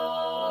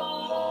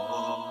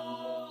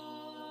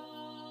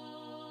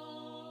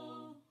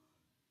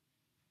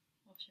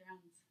 Wash your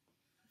hands.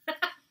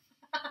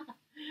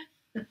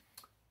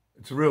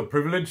 It's a real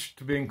privilege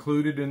to be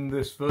included in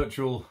this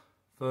virtual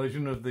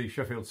version of the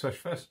Sheffield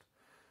SeshFest,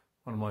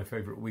 one of my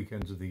favourite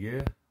weekends of the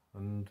year,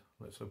 and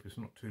let's hope it's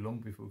not too long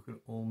before we can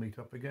all meet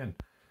up again.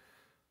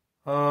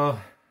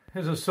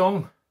 Here's a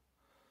song,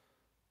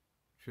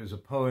 which is a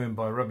poem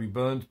by Robbie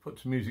Burns, put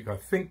to music I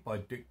think by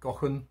Dick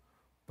Gaughan,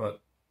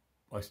 but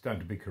I stand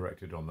to be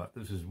corrected on that.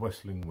 This is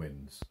Westling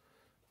Winds,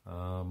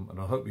 and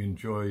I hope you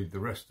enjoy the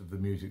rest of the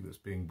music that's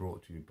being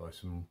brought to you by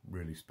some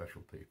really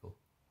special people.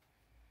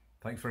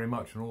 Thanks very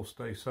much, and all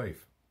stay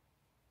safe.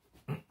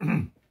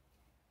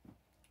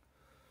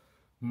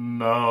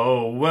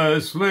 Now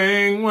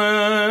whistling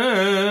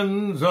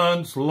winds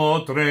and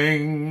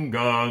slaughtering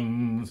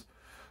guns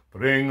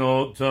bring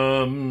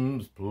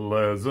autumn's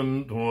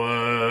pleasant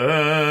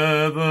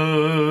weather.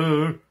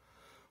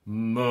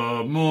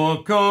 The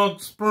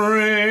moorcock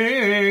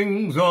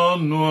springs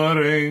on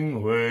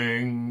whirring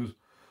wings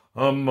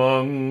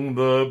among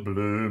the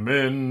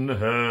blooming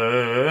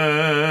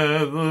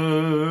heather.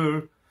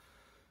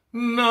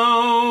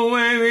 Now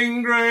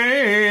waving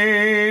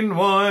grain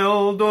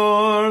wild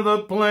o'er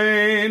the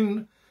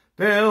plain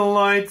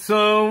delights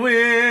a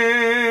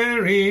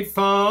weary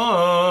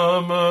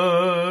farmer,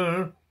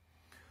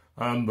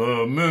 and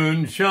the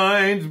moon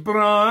shines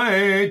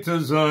bright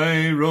as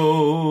I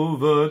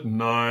rove at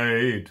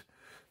night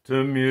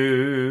to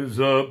muse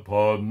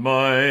upon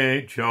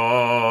my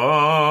charmer.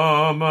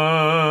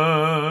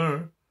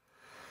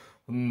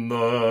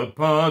 The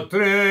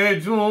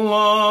partridge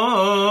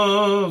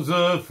loves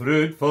the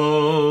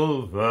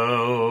fruitful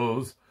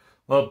fells,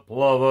 the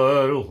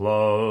plover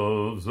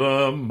loves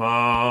a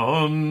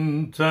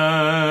mountain,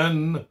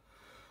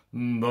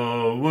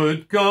 the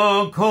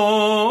woodcock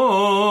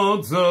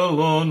haunts the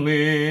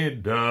lonely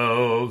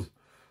dells,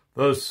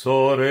 the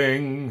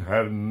soaring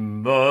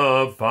heron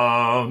the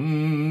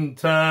fountain.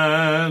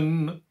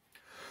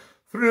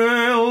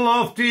 Through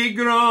lofty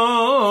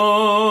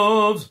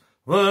groves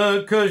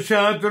the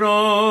cushat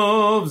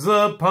roves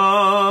the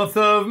path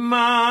of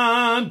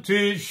man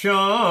to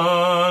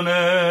shun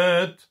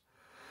it.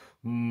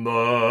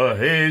 The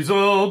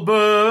hazel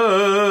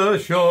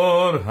bush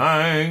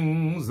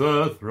o'erhangs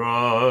the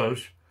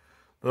thrush,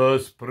 the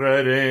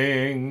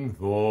spreading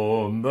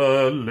thorn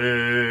the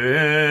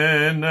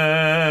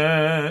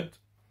linnet.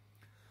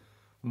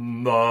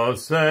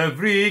 Thus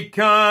every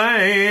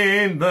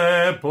kind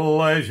their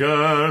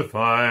pleasure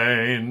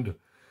find,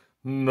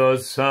 the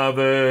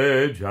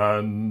savage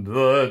and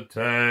the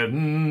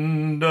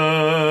tender.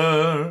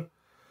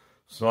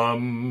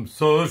 Some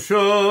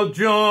social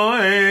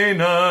join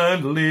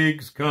and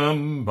leagues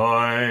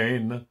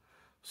combine,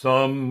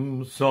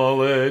 some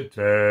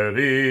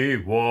solitary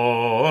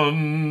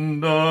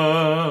wander.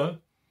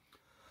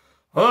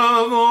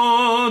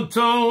 Avaunt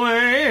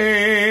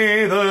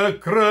away the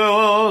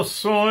cruel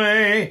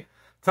sway,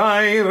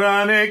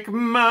 tyrannic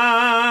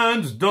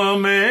man's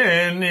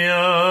dominion.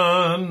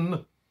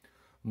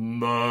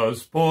 The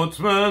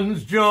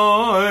sportsman's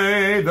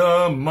joy,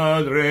 the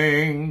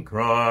muttering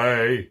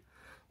cry,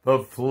 the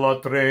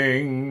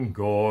fluttering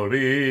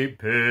gory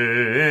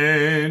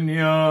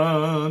pinion.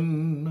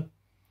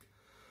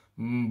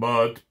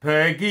 But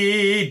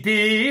Peggy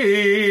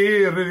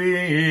dear, the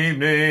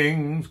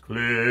evening's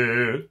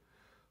clear,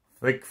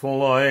 thick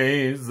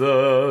flies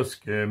the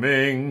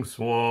skimming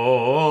swallow.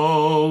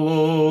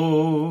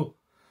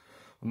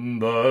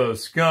 The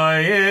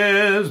sky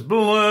is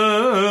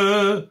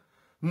blue,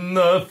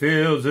 the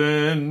fields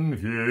in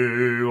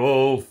view,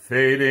 all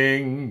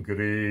fading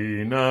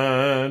green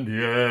and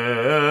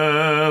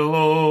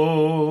yellow.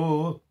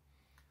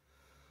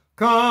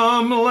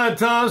 Come,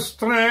 let us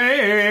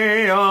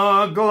stray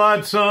our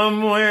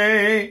gladsome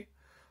way,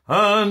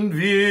 and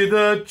view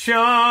the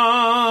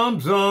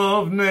charms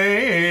of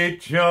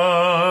nature,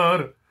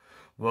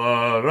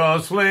 the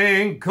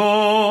rustling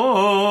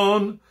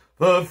corn,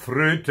 the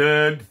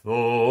fruited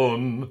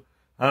thorn,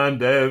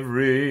 and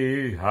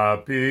every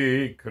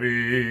happy creature.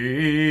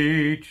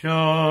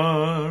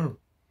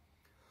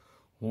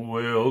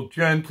 We'll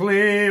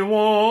gently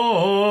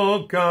walk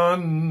look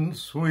and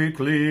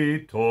sweetly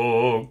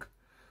talk,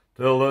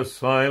 till the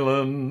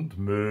silent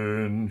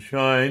moon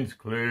shines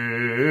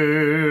clearly.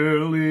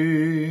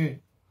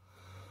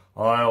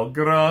 I'll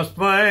grasp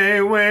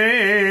thy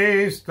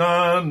waist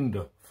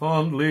and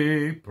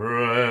fondly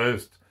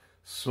pressed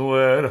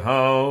swear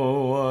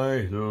how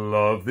I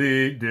love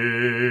thee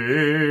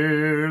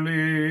dearly.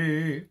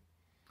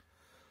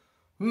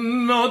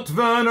 Not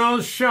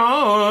vernal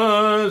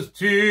showers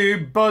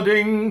to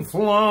budding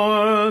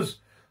flowers,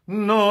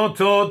 not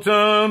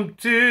autumn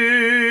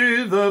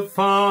to the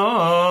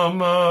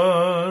farmer,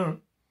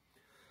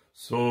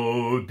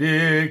 so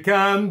dear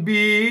can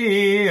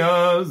be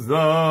as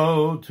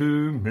thou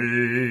to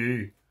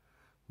me,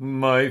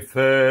 my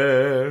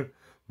fair,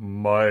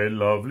 my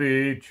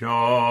lovely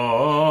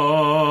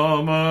charmer.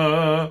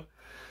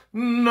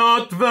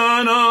 Not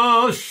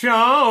vernal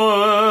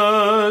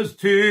showers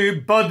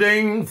to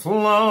budding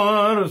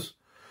flowers,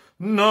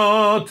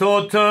 not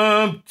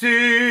autumn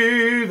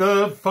to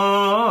the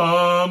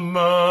farmer,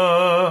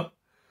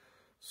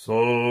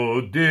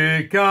 so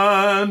dear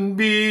can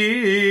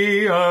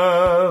be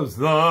as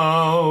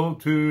thou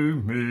to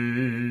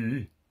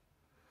me,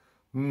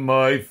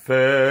 my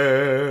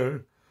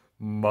fair,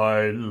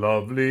 my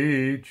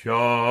lovely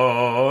charmer.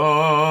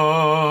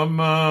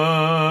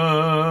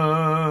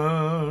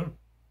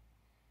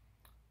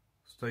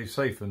 Stay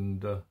safe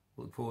and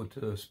look forward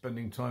to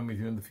spending time with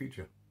you in the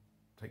future.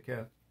 Take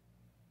care.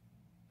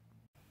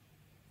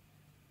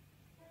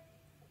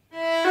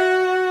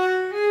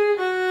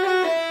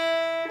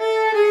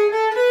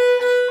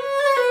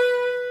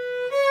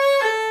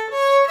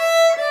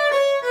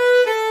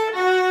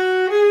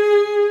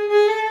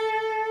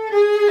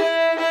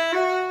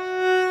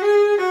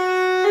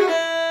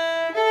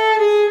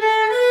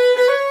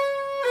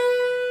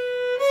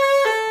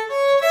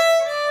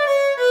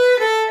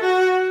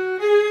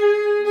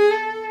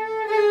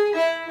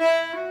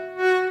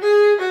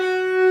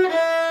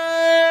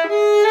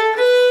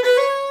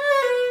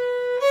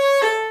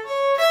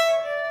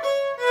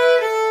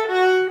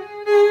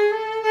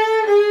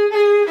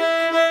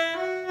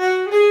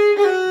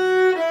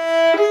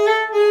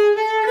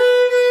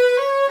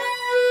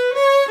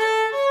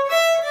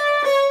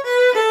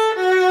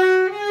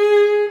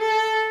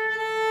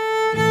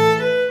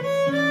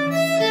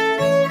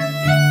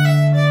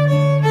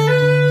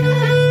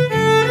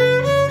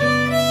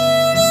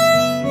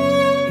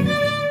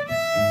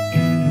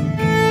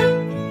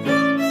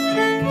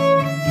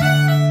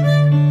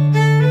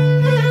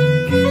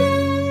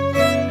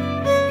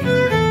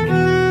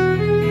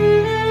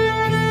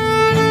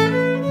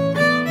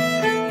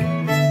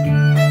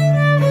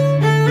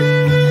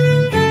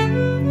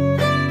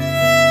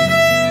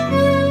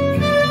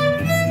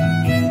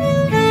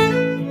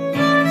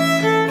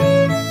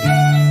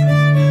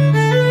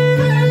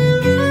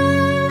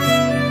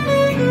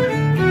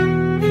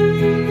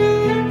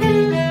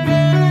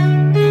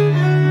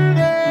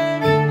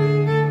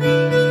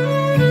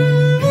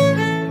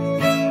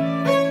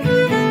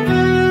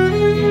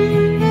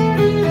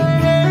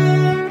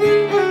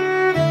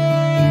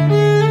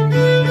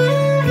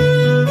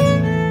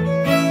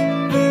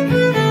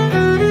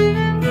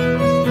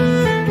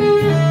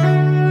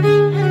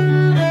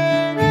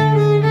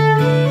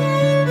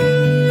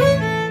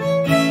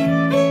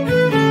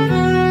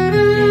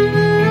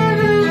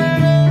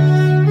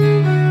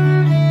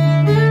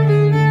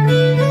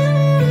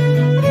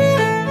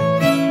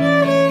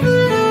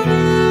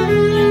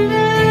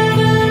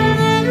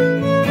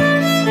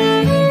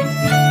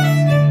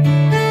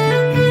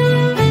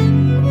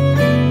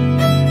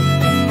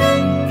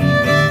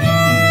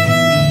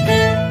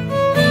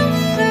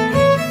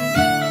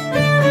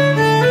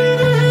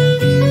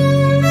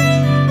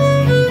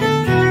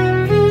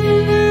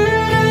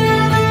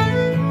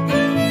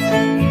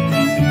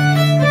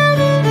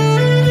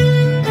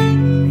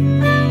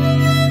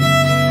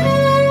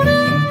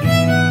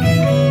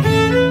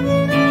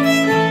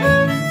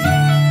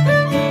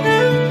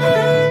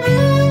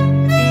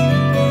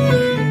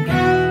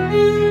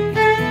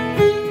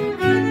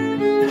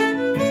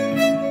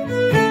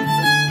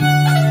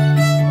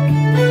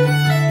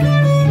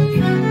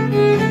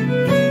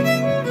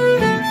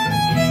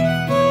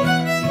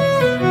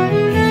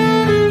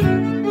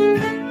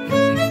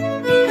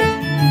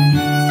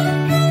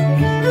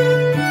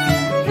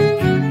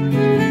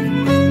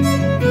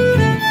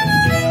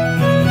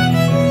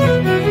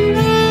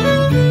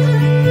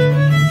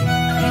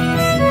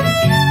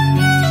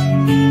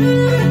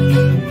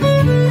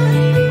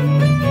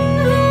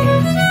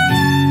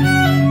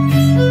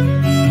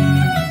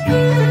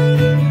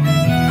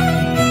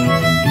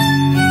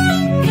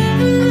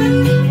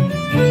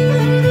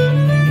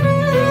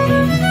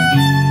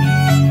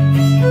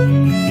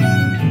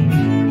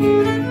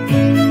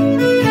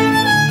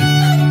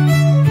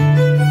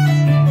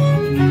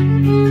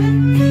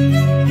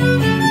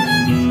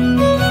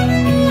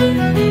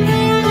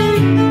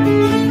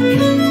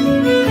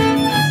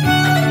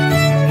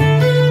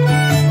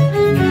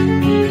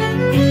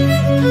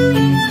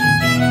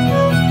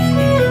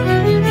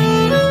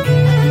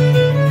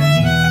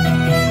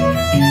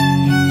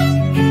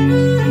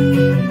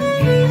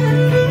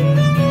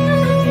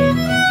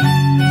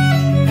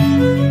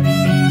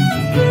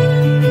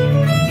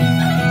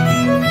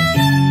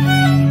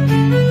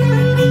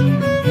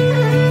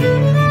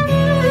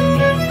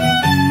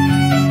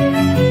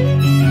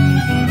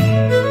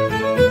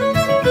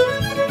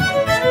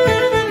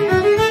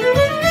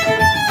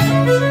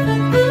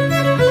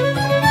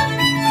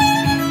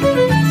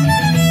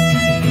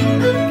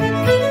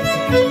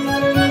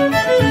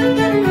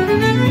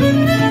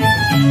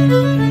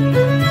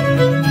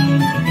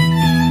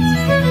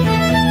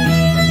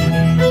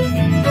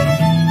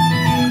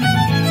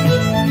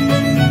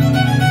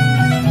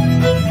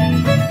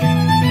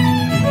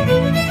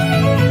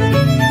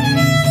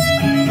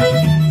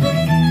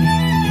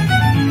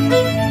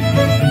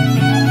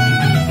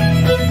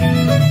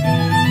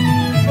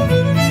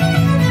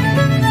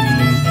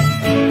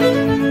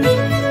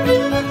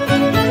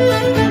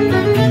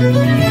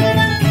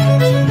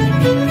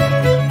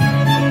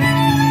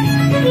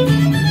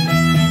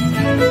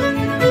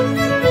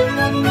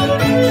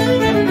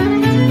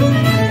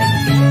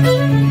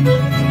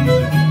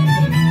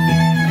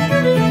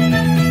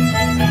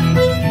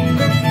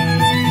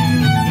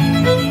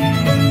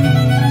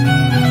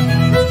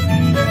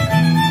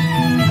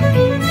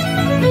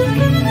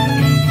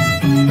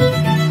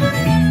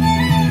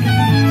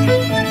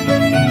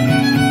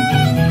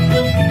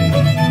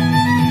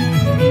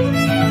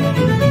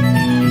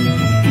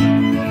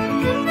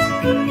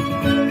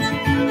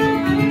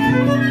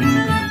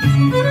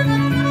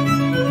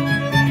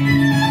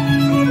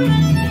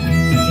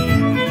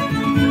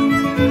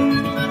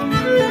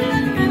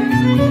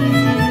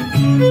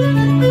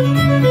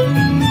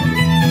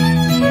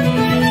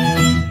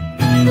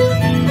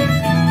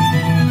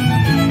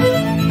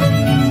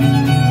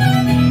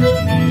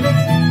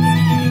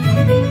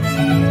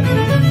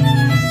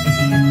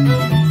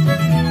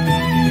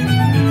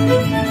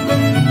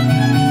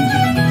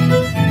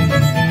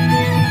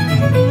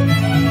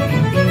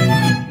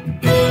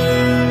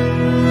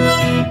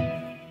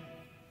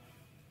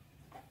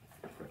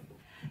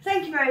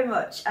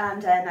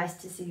 and nice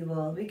to see you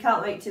all. We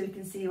can't wait till we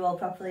can see you all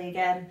properly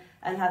again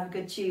and have a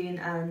good tune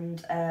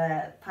and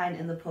pint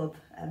in the pub.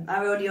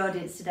 Our only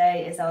audience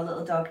today is our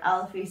little dog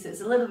Alfie, so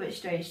it's a little bit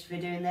strange to be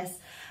doing this,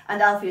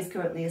 and Alfie is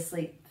currently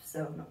asleep,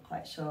 so I'm not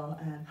quite sure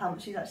how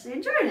much he's actually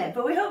enjoying it,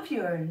 but we hope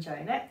you are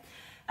enjoying it.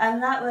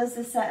 And that was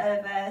a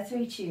set of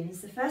 3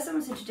 tunes. The first one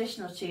was a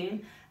traditional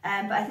tune,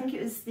 but I think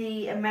it was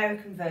the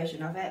American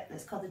version of it.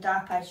 It's called The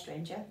Dark-Eyed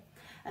Stranger.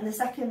 And the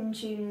second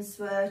tunes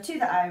were 2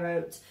 that I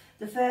wrote.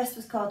 The first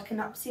was called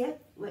Canopsia,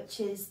 which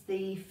is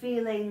the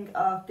feeling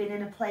of being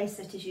in a place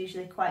that is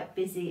usually quite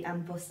busy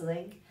and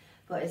bustling,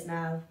 but is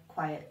now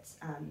quiet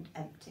and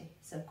empty,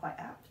 so quite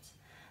apt.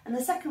 And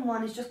the second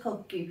one is just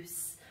called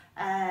Goose,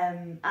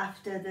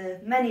 after the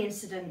many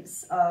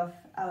incidents of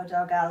our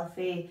dog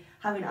Alfie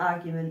having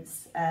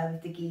arguments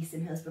with the geese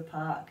in Hillsborough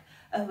Park,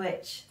 of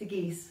which the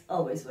geese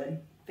always win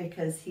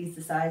because he's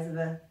the size of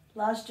a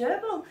large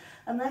gerbil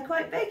and they're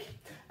quite big.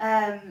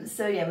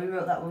 So yeah, we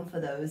wrote that one for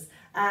those.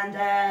 And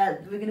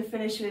we're going to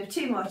finish with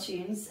 2 more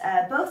tunes,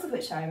 both of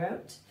which I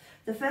wrote.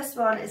 The first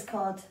one is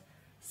called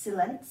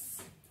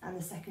Silence, and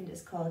the second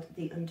is called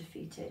The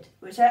Undefeated,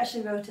 which I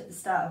actually wrote at the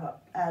start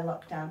of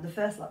lockdown, the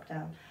first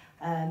lockdown,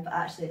 but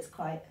actually it's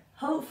quite,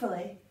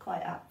 hopefully,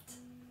 quite apt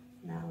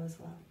now as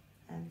well.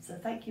 So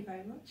thank you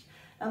very much,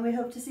 and we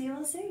hope to see you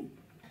all soon.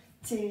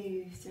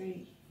 2,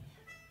 3.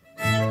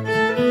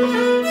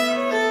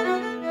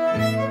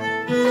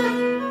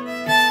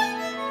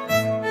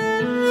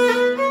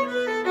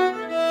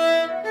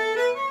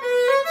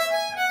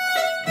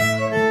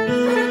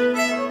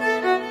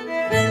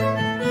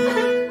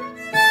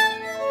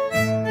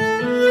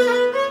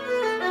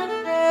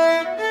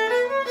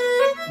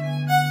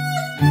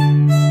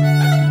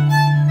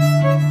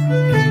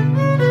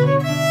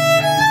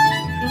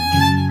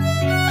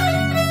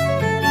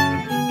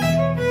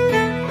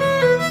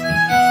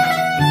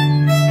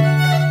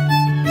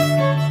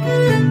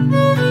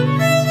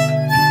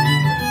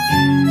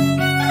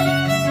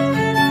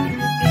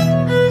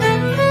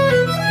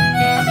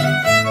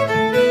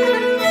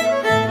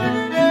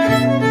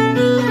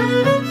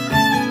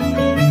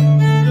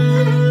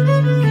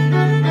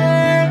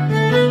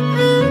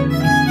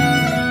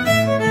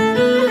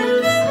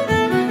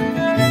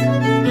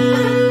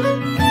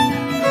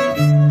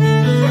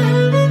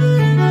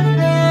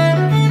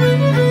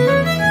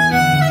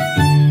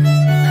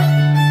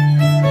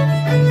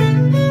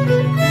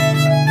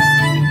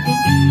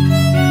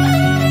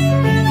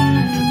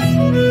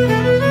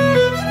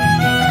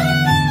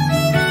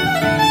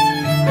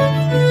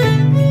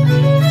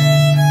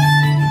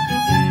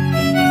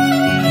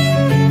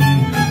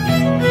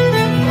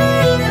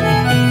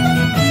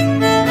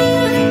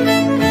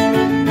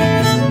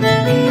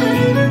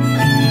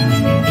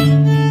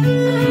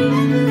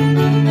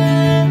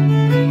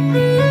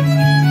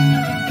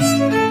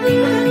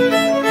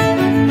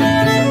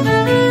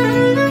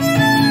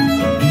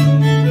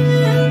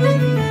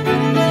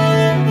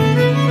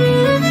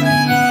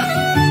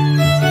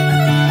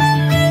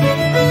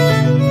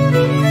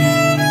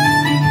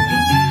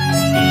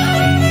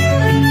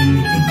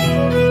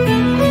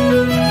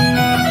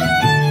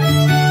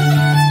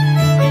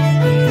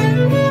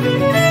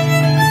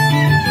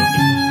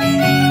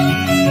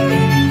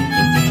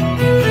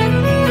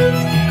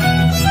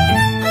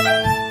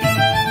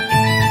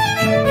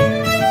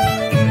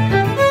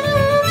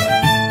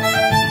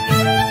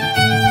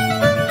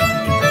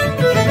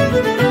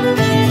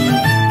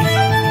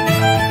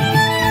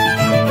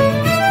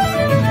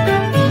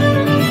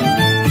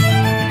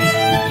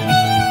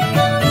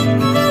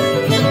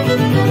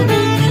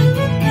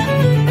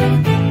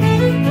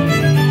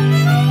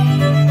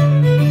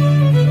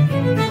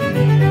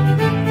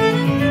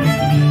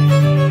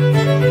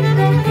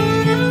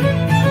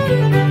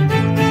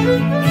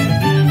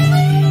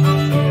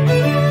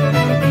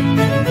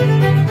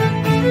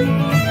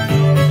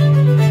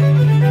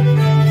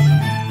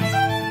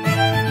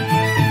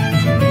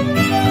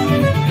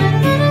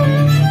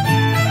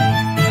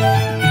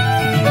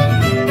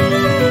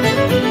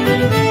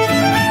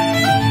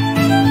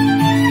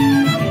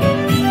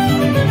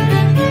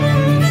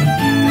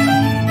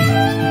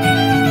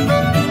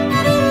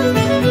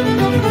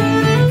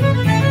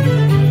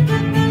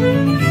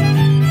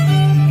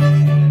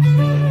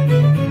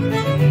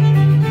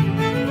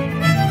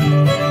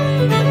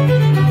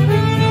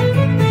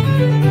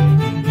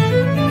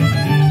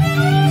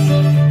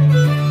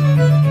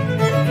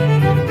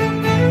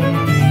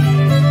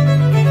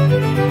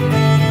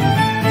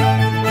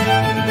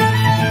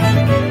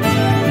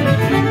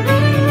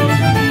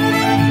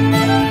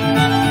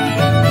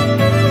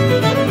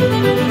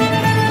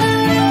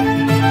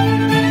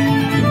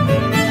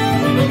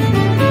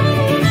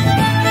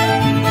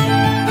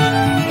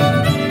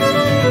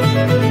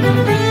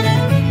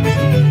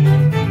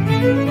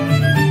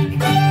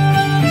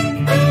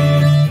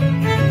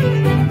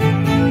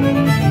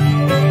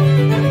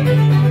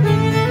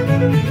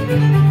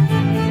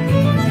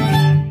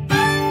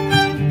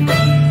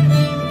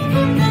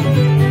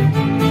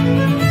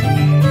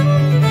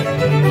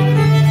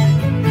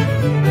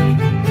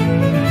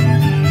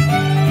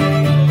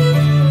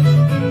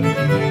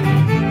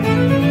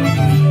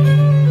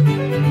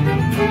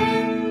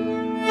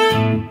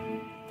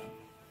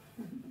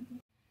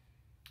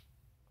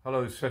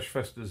 fellow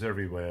SeshFesters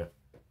everywhere.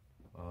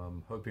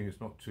 I'm hoping it's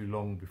not too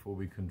long before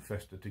we can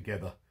fester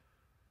together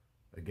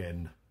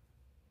again.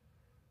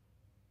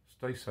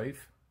 Stay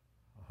safe.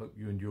 I hope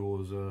you and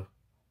yours are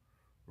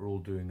all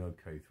doing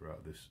okay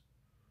throughout this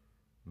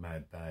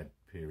mad, bad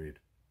period.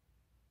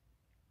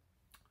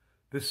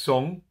 This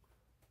song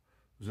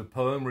was a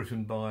poem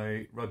written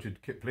by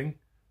Rudyard Kipling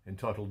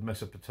entitled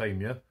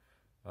Mesopotamia,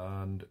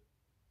 and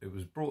it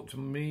was brought to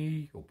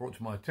me, or brought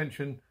to my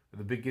attention, at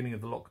the beginning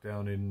of the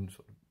lockdown in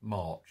sort of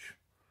March.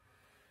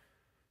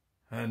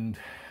 And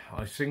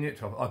I sing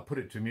it, I put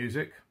it to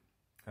music,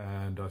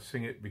 and I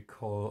sing it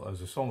because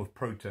as a song of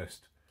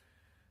protest.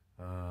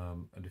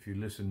 And if you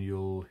listen,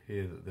 you'll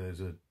hear that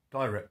there's a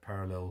direct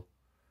parallel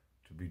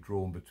to be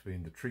drawn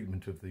between the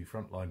treatment of the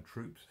frontline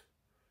troops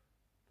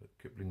that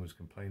Kipling was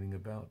complaining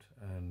about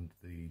and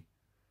the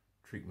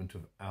treatment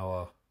of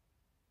our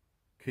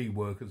key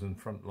workers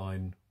and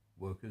frontline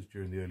workers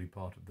during the early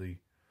part of the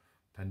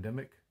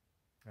pandemic.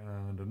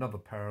 And another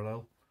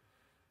parallel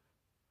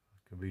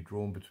can be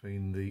drawn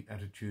between the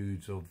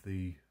attitudes of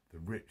the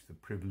rich, the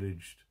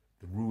privileged,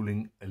 the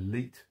ruling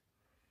elite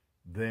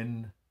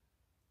then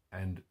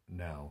and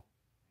now,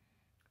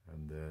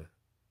 and their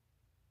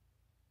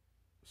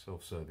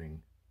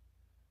self-serving,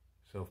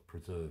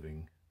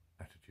 self-preserving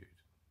attitude.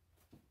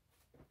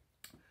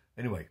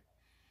 Anyway,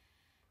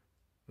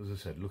 as I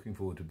said, looking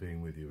forward to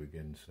being with you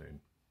again soon.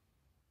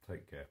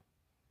 Take care.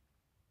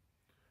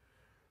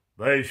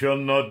 They shall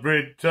not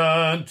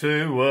return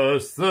to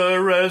us, the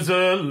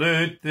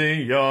resolute, the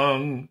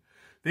young,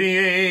 the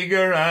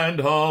eager and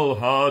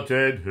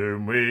wholehearted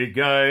whom we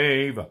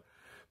gave,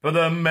 for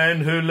the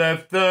men who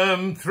left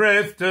them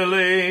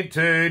thriftily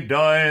to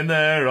die in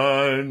their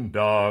own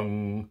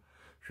dung.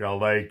 Shall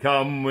they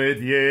come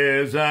with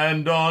years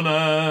and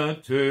honour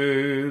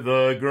to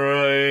the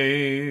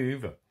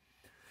grave?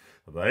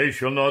 They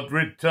shall not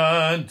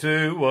return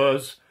to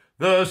us,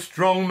 the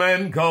strong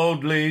men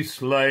coldly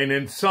slain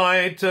in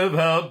sight of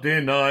help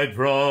denied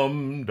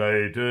from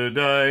day to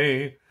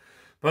day.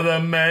 For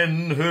the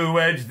men who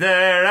edged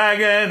their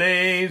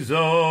agonies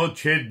or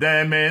chid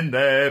them in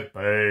their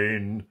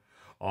pain,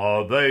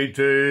 are they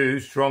too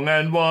strong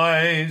and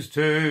wise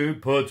to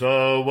put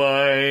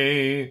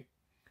away?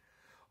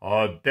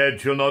 Our dead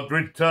shall not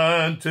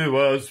return to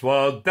us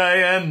while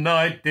day and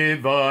night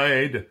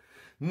divide,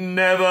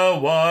 never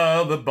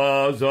while the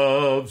bars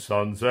of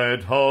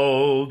sunset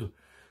hold.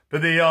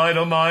 But the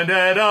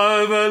idle-minded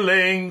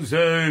overlings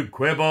who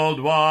quibbled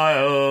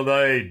while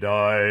they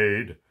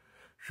died,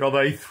 shall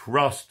they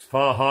thrust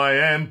for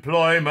high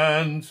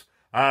employment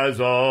as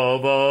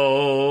of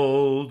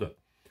old?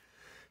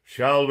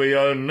 Shall we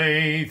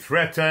only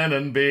threaten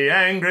and be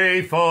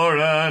angry for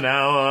an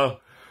hour?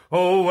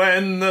 Oh,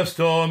 when the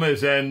storm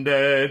is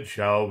ended,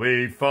 shall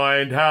we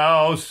find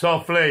how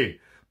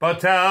softly,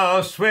 but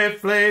how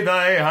swiftly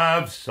they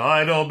have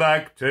sidled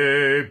back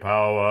to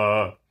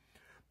power,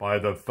 by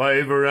the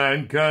favour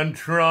and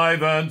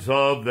contrivance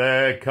of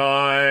their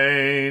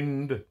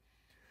kind.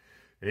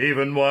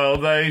 Even while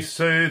they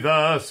soothe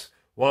us,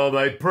 while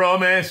they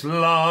promise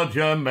large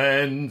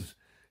amends,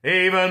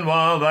 even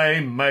while they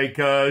make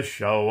a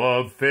show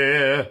of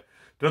fear,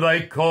 do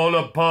they call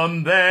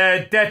upon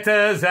their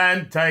debtors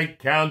and take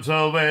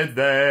counsel with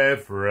their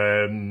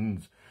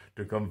friends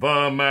to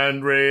confirm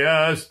and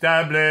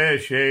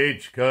re-establish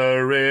each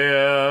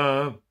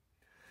career.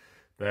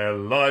 Their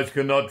lives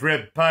could not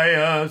repay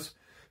us,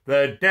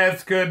 their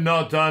deaths could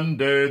not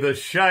undo the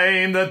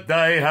shame that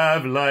they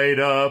have laid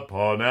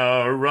upon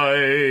our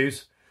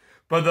race,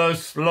 but the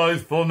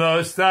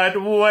slothfulness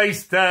that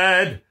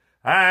wasted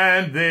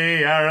and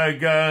the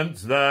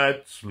arrogance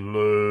that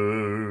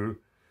slew,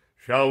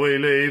 shall we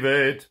leave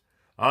it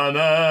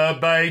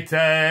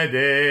unabated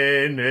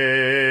in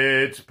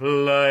its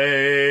place?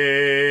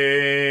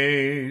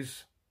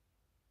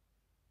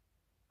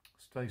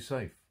 Stay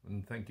safe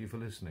and thank you for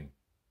listening.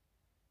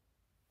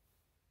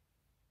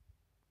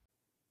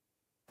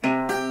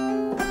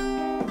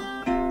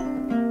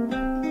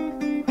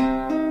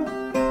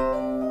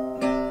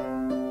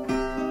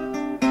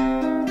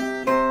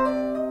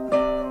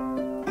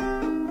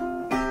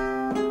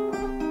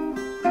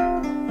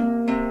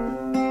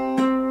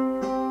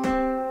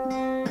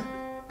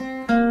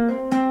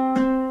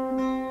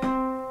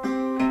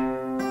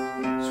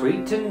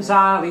 Sweet and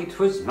Sally,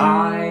 'twas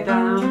my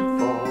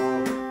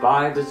downfall,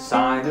 by the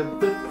sign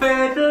of the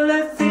fiddle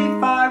a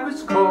thief I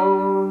was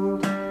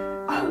called.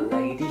 A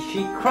lady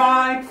she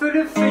cried for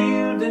a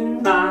field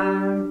and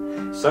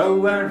man,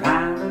 so I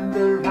ran and I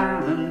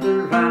ran and I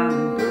ran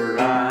and I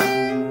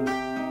ran.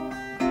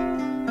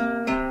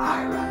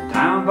 I ran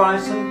down by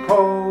St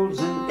Paul's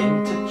and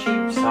into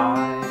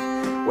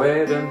Cheapside,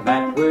 where I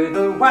met with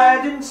a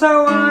wedding,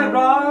 so I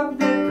robbed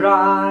the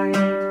bride.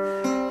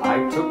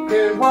 I took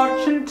a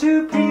watch and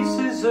 2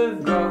 pieces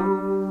of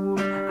gold,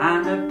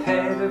 and a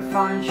pair of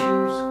fine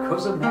shoes,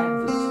 'cause I'm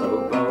ever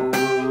so bold.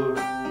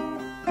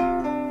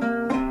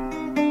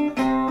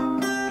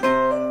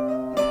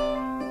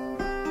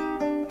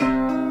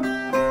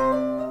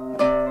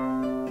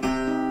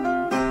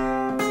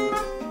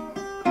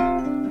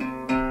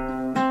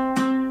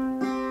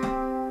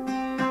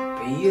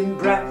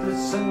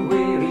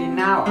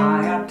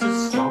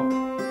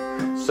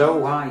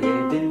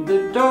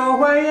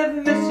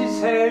 of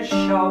Mrs. Hare's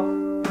shop.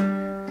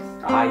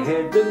 I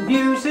heard the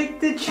music,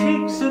 the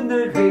jigs and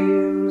the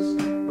reels,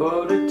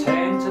 but I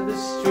turned to the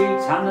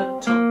street and I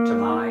took to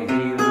my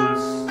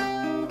heels.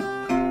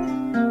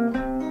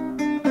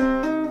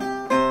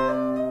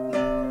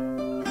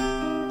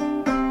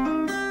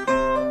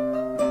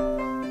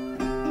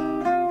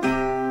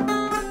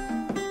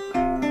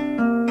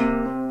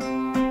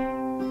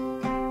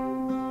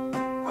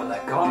 Well, I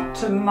got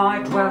to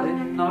my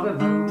dwelling not a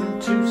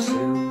moment too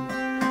soon.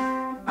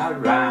 I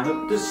ran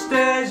up the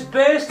stairs,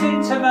 burst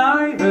into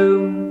my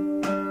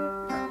room.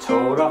 I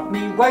tore off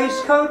me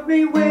waistcoat,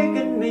 me wig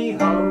and me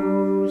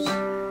hose.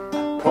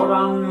 I put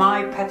on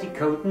my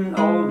petticoat and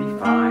all me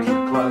fine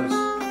clothes.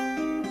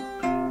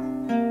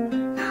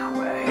 Now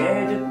I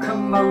heard a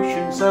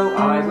commotion, so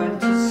I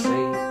went to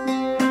see.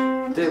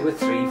 There were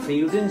 3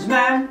 Fieldings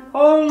men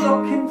all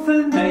looking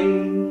for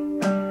me.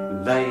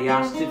 They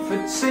asked if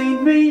they'd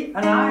seen me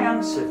and I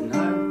answered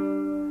no,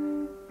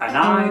 and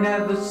I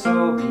never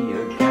saw me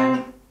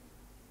again.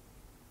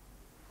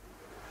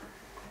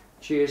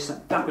 Cheers.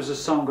 That was a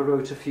song I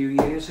wrote a few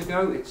years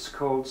ago. It's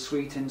called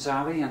Sweeting's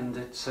Alley, and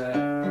it's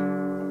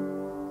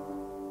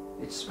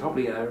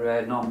probably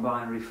a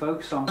non-binary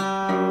folk song.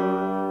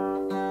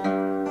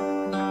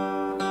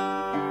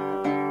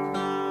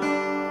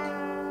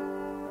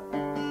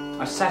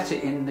 I set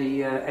it in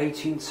the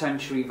 18th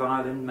century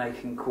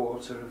violin-making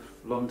quarter of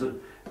London,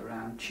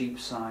 around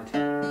Cheapside.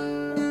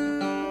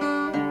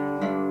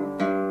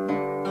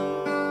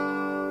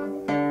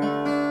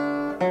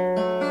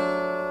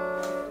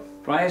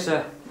 Right,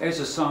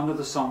 here's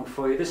another song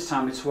for you. This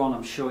time it's one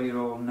I'm sure you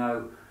all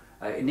know.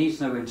 It needs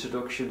no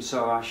introduction,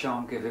 so I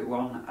shan't give it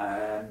one.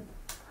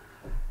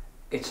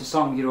 It's a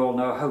song you all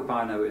know. I hope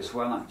I know it as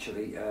well,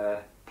 actually.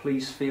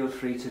 Please feel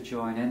free to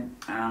join in,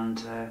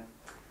 and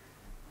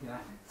yeah,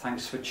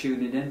 thanks for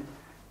tuning in,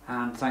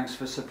 and thanks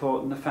for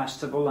supporting the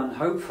festival, and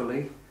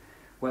hopefully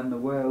when the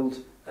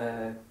world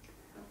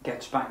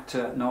gets back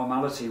to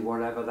normality,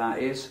 whatever that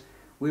is,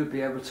 we'll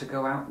be able to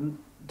go out and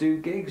do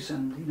gigs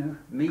and, you know,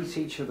 meet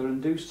each other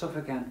and do stuff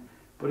again.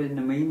 But in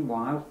the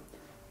meanwhile,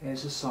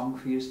 here's a song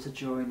for you to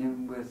join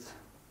in with.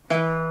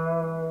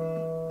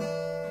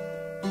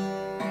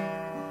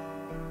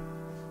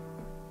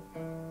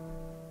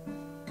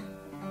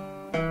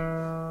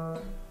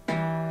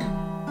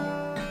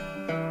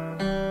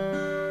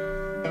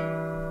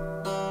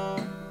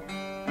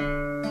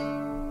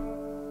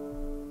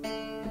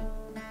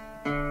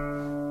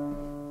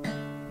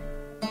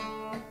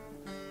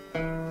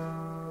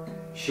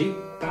 She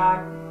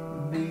packed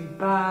me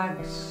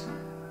bags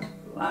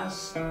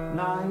last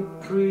night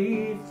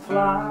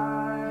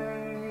pre-flight.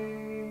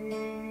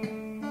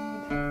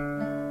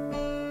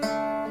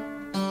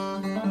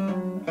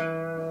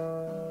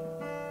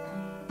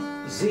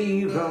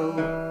 0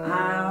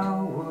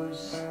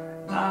 hours,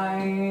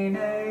 9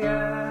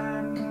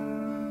 AM.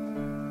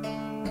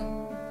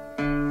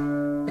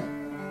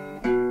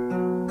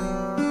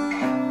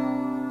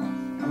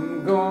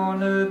 I'm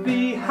gonna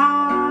be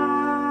high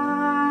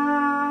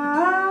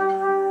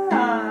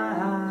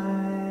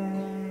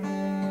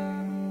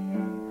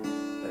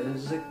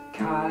as a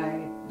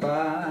kite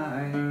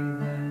by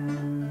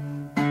then.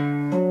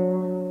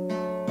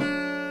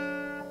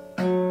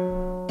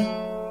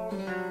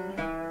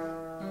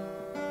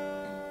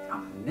 I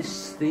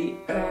miss the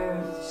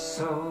earth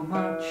so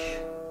much,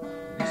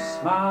 miss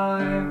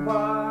my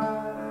wife.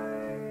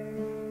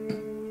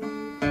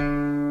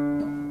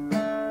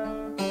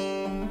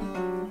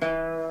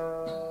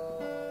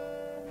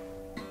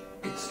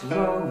 It's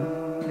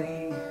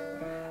lonely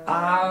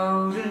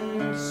out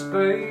in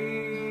space.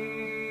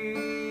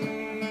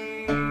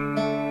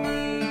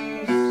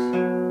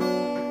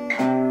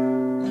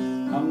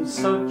 On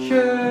such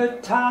a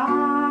timeless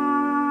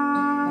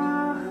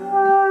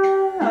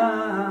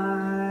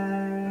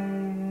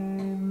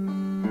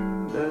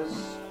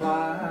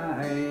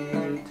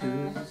flight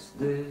as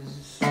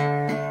this.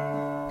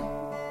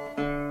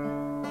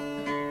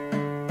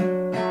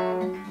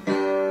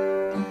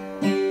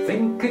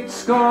 Think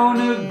it's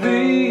gonna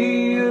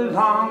be a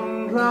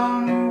long,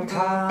 long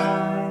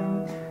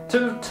time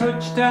till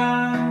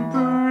touchdown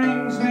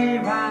brings me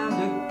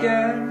round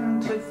again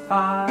to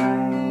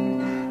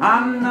find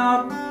I'm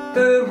not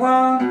the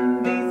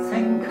one they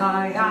think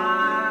I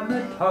am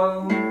at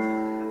home.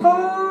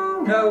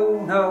 Oh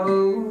no, no,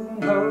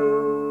 no.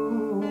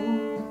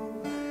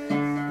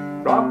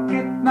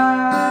 Rocket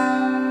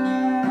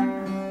man,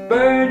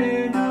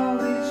 burning all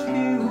his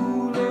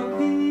fuel up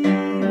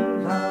here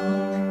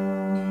alone.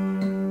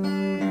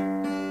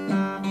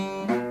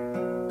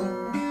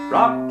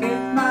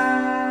 Rocket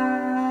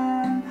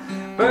man,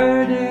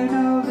 burning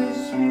all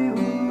his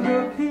fuel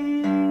up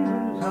here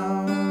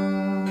alone.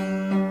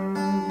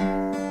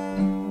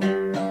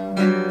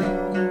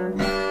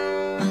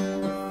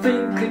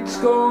 Think it's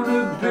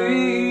gonna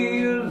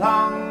be a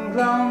long,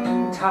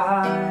 long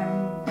time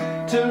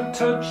till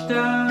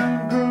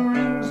touchdown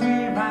brings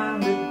me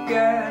round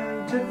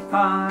again to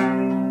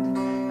find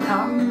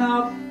I'm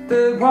not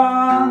the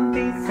one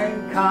they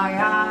think I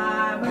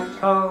am at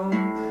home.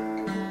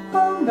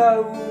 Oh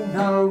no,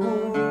 no,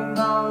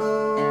 no.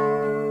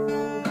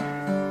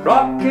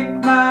 Rocket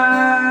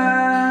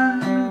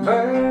Man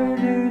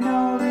burning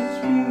all his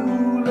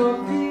fuel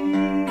up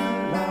alone.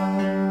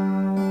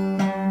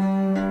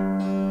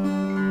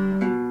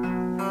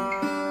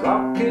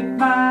 Rocket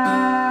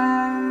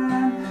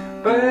Man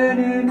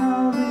burning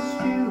all his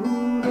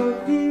fuel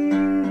up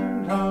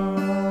alone.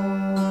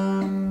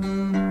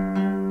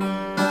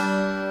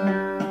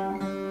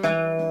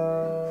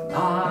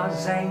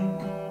 Mars ain't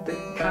the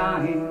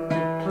kind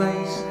of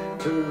place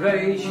to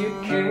raise your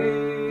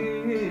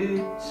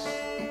kids.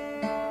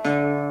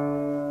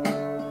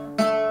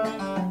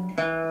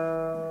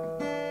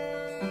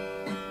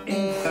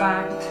 In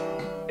fact,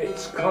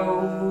 it's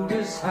cold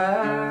as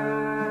hell.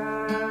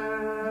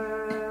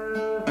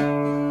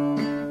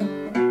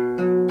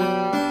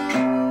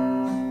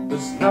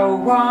 There's no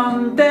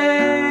one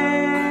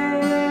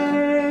there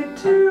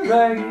to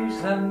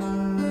raise them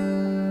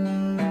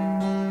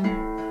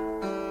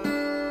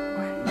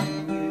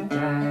when you're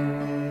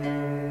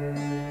dead.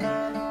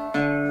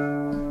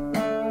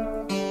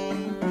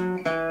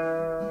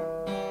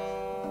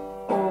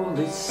 All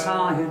this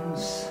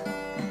science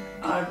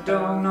I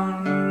don't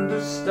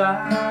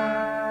understand.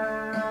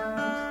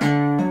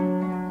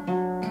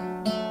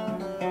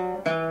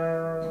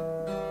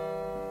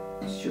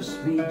 It's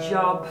just me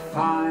job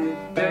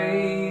 5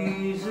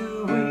 days a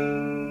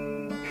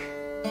week.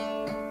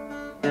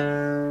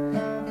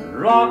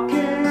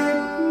 Rocket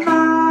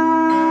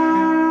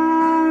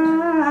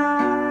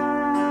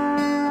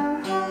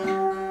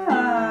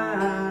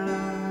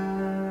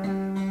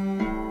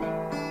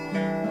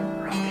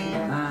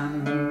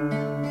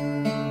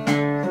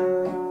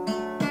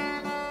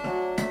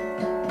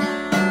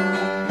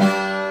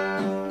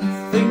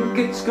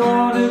it's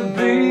gonna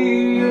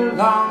be a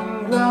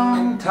long,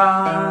 long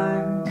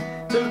time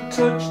till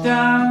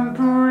touchdown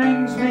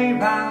brings me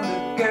round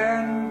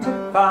again to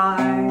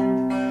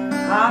find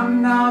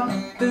I'm not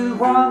the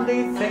one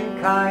they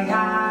think I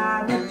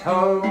am at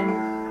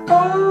home.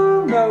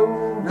 Oh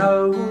no,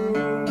 no,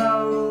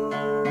 no.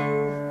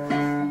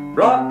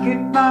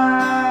 Rocket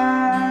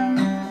Man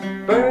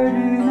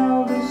burning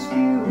all this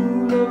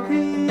fuel up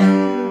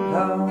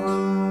alone.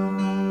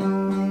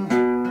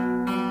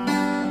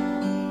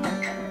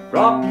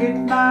 Rocket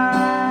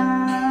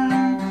Man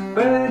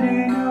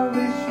burning all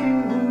his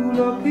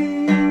fuel up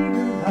alone.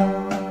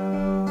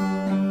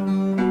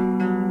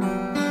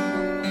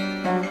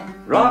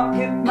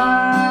 Rocket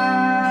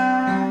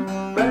Man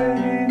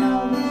burning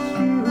all his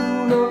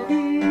fuel up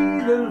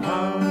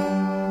alone.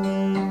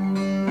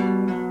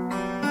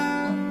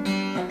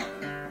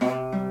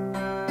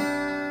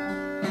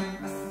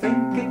 I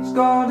think it's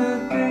gonna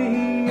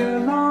be a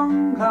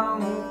long,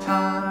 long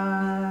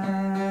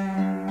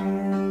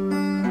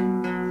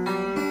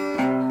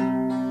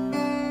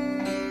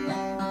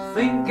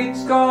think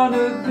it's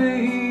gonna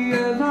be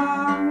a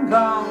long,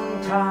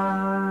 long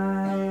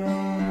time.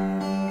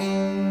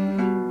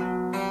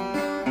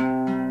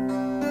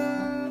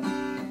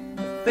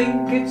 I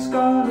think it's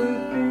gonna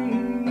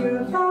be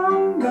a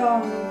long,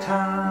 long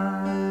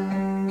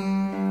time.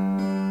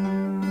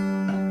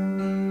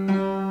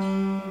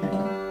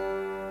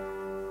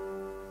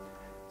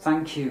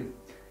 Thank you.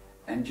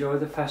 Enjoy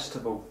the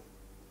festival.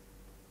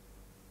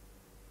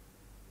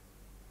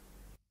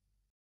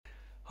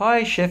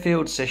 Hi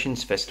Sheffield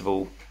Sessions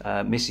Festival,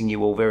 missing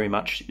you all very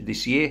much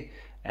this year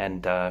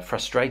and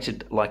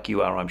frustrated like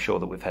you are, I'm sure,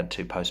 that we've had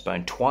to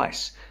postpone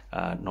twice,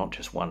 not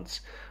just once.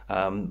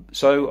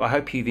 So I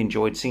hope you've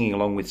enjoyed singing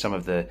along with some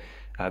of the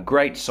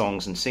great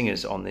songs and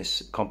singers on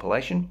this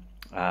compilation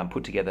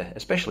put together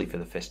especially for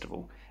the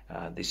festival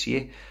this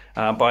year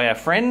by our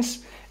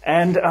friends,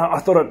 and I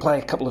thought I'd play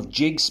a couple of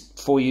jigs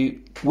for you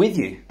with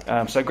you.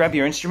 So grab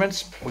your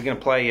instruments. We're going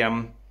to play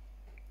a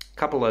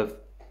couple of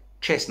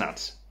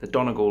Chestnuts, the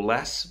Donegal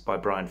Lass by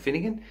Brian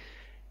Finnegan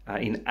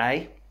in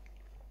A,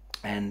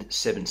 and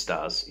 7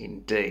 Stars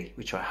in D,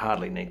 which I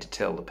hardly need to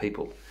tell the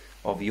people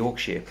of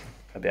Yorkshire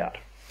about.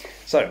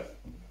 So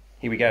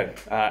here we go,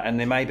 and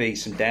there may be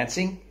some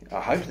dancing. I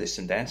hope there's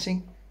some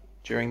dancing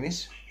during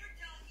this.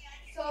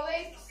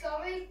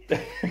 Sorry.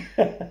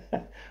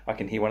 I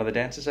can hear one of the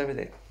dancers over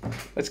there.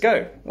 Let's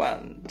go.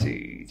 1,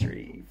 2,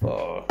 3,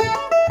 4.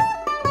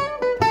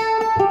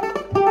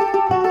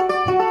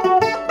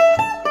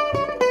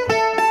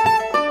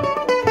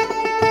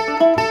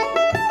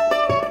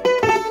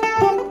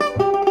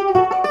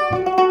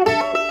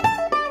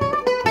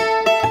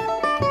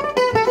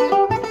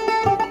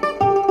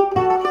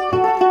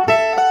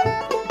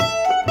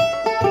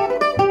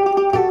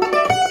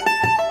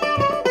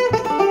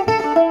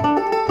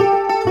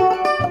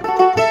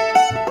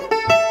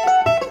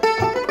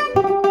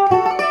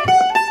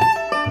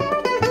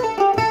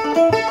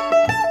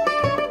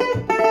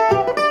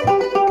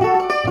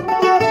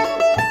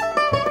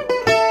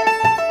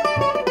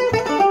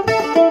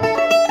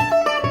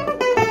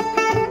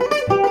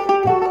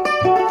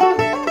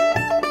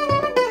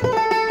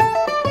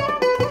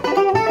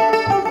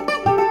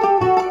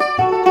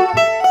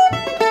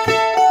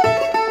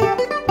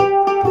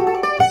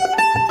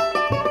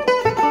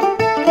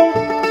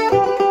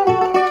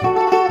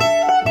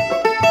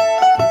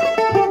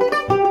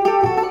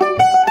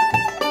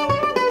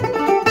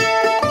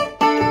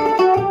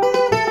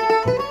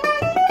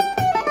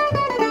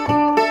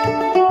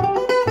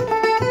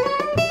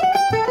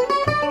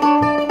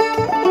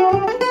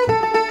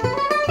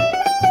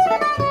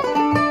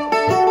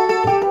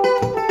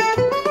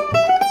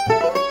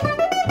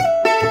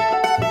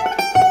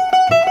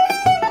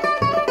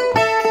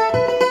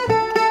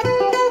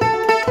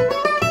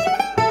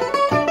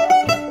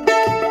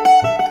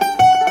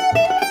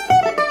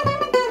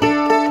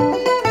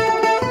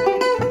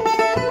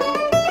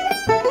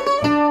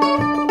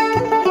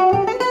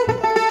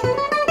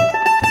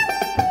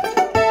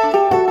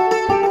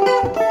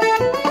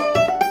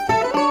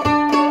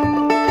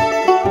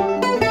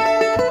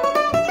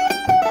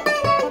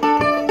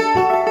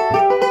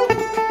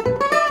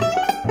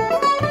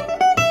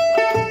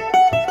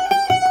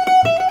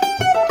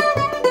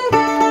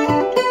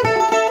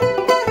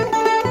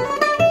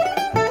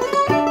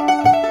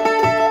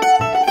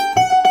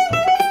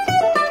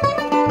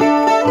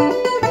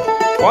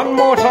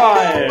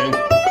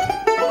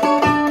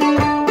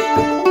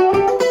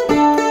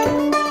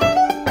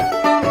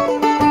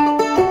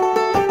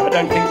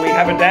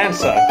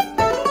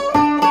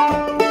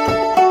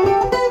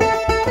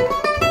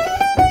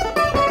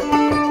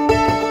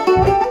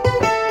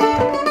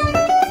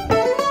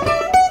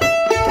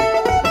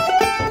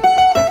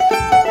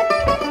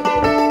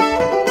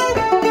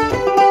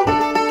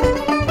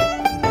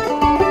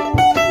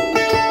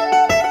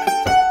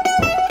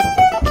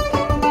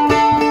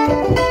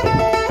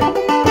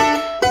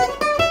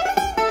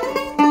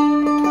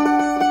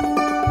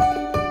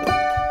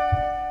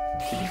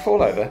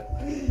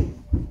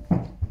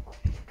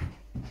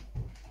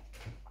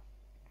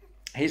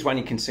 Here's one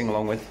you can sing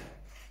along with.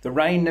 The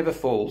rain never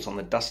falls on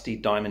the dusty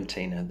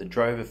Diamantina. The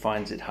drover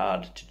finds it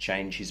hard to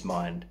change his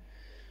mind.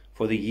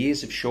 For the years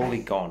have surely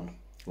gone,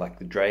 like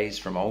the drays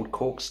from old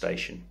Cork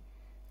Station,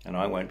 and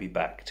I won't be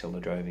back till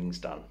the droving's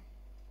done.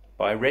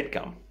 By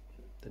Redgum,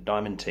 the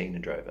Diamantina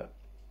drover.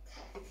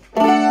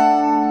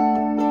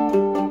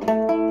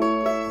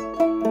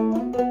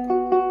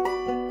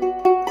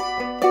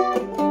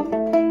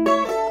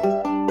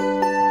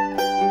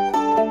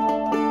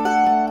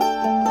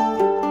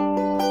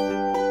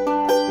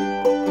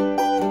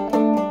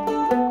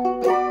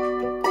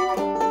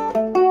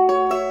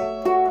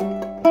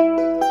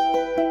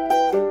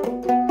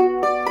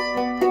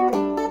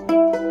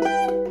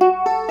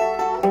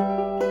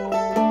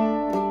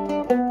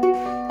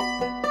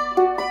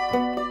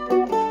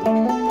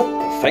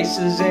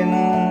 Faces in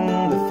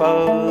the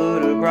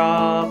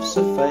photographs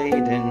are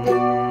fading,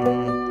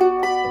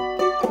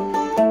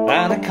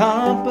 and I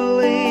can't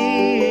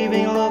believe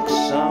he looks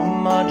so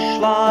much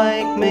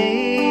like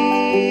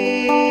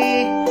me,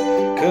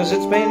 'cause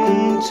it's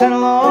been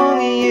 10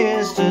 long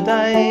years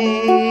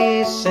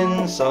today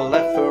since I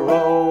left for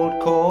old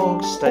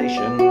Cork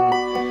Station,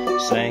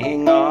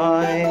 saying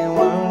I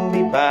won't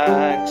be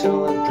back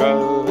till the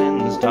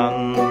droving's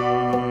done.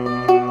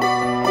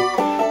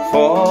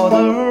 For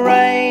the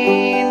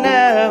rain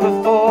never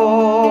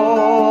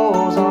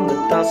falls on the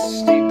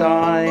dusty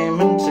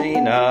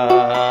Diamantina.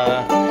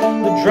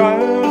 The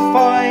drover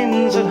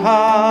finds it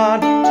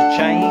hard to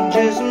change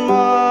his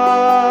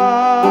mind.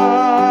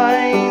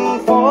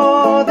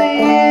 For the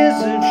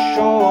years have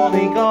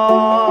surely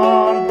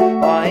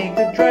gone, like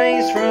the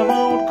drays from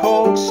old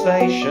Cork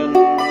Station,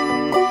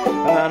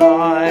 and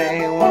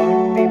I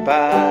won't be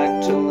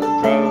back till the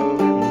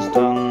droving's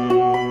done.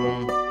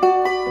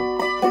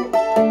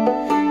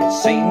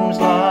 Seems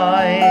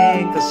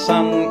like the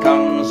sun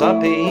comes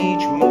up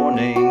each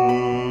morning.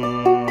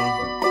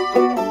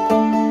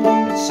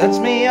 It sets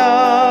me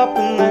up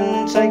and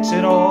then takes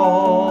it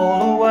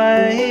all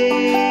away.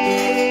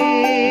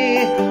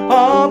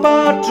 Oh,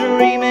 but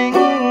dreaming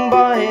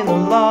by the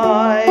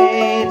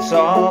lights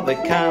of the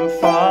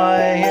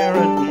campfire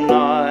at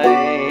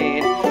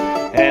night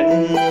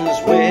ends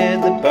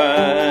with the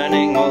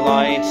burning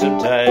lights of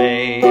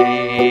day.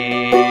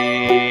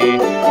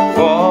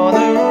 For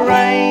the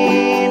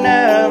rain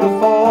never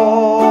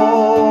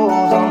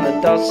falls on the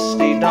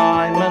dusty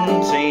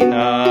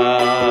Diamantina.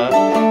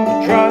 The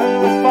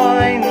drover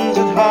finds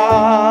it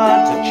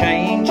hard to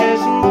change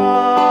his mind.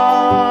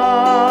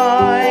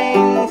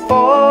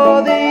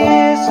 For the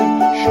years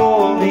have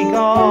surely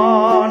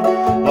gone,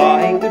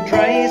 like the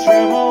drays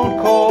from old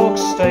Cork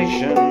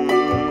Station.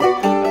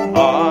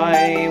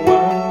 I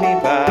won't be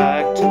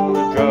back till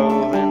the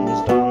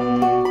droving's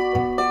done.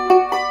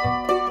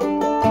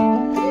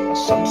 I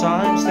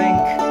sometimes think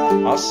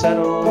I'll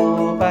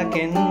settle back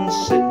in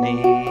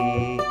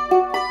Sydney,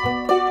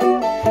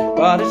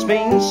 but it's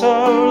been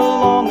so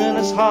long and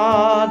it's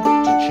hard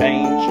to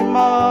change your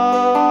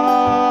mind.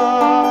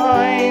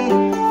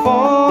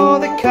 For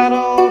the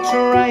cattle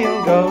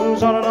trail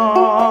goes on,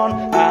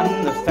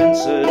 and the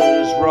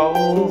fences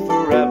roll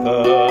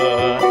forever.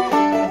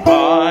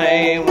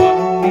 I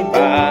won't be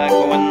back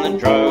when the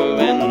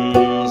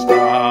droving's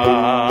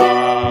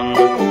done.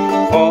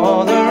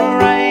 For the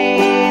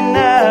rain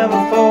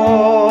never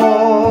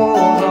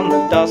falls on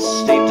the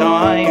dusty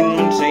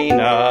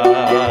Diamantina.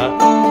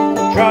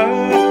 The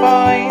drover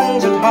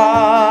finds it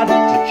hard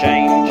to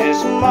change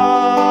his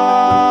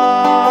mind.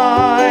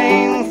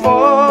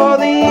 For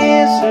the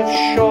years have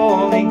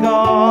surely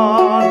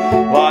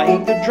gone,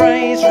 like the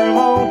drays from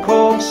old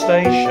Cork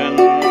Station,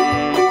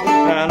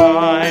 and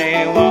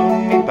I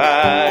won't be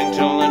back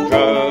till the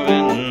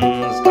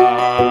droving's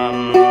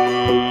done.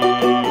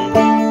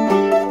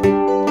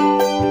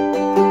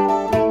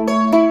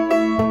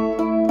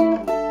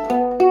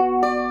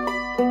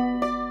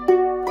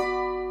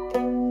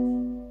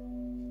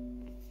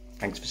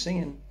 Thanks for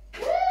singing.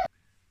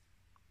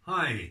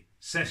 Hi,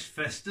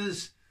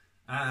 SeshFesters.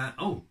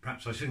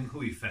 Perhaps I shouldn't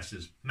call you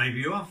festers. Maybe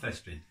you are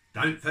festering.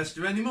 Don't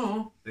fester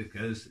anymore,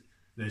 because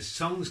there's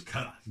songs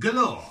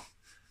galore.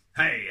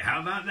 Hey, how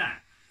about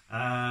that?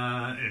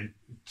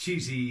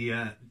 Cheesy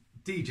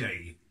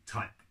DJ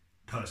type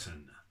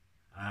person.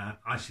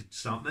 I should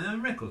start my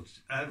own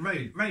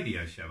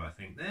radio show, I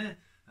think, there.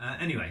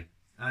 Anyway,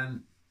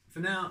 for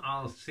now,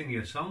 I'll sing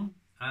you a song.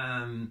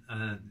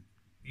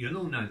 You'll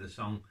all know the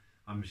song.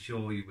 I'm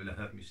sure you will have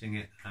heard me sing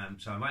it,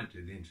 so I won't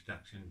do the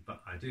introduction,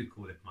 but I do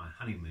call it my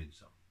honeymoon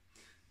song.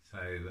 So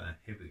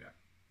here we go.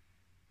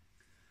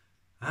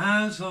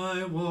 As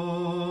I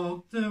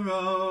walk the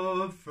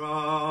road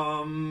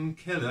from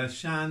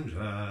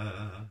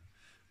Killashandra,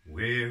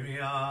 weary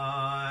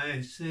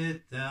I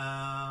sit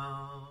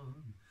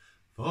down,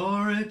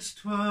 for it's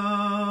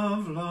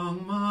 12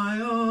 long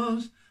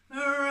miles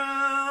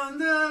around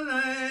the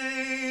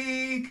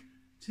lake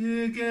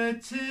to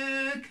get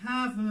to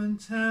Cavan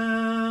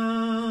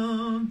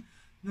Town.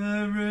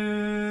 The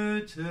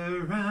route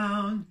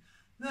around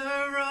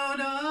the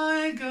road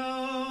I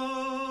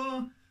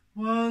go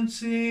won't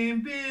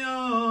seem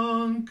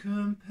beyond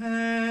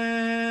compare.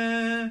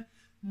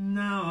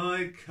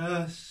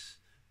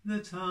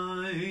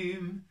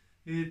 time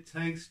it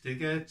takes to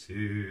get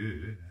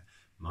to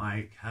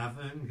my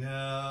cavern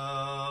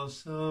girl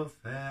so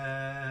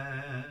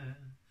fair.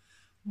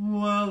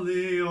 Well,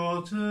 the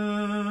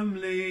autumn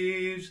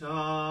leaves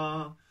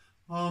are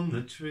on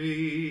the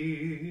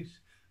trees,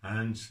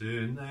 and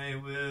soon they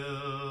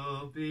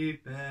will be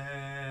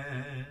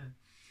bare.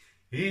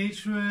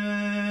 Each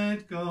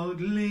red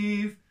gold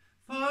leaf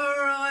for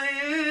I,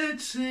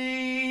 it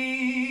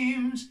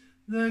seems,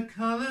 the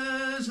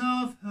colours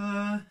of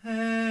her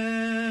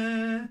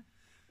hair.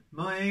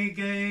 My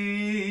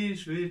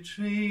gaze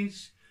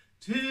retreats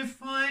to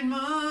find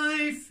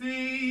my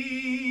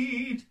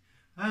feet,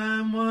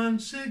 and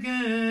once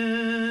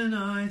again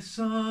I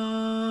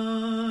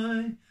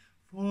sigh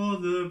for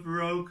the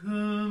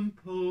broken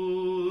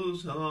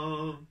pools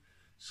of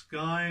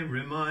sky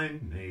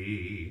remind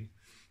me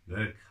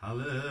the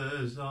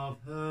colours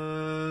of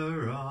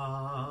her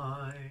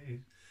eyes.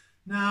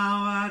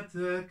 Now at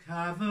the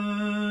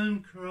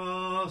cavern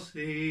cross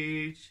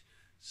each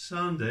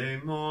Sunday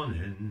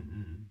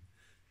morning,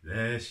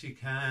 there she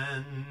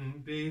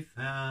can be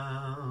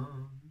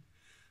found,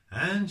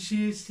 and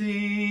she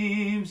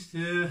seems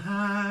to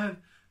have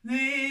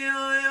the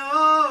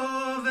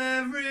eye of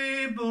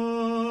every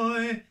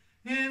boy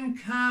in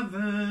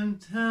Cavern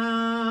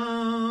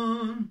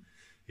Town.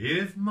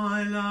 If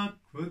my luck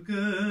were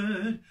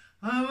good,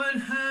 I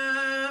would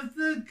have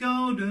the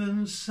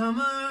golden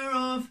summer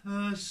of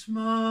her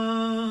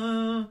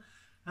smile,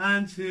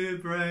 and to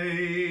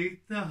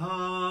break the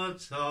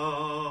hearts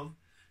of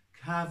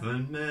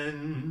cavern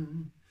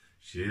men,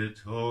 she'll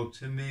talk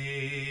to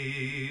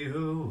me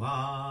a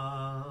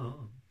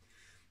while.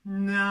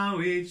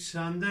 Now each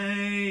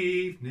Sunday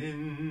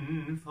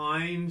evening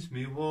finds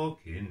me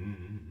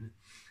walking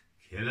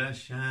Killer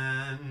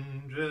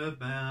Chandra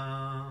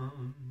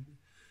bound,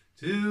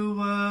 to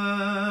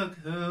work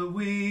a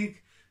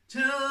week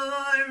till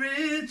I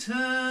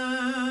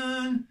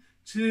return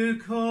to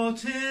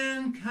court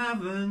in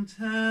Cavern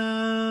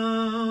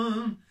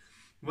Town.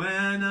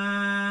 When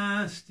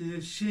asked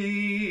if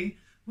she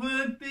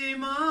would be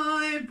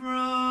my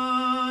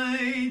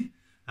bride,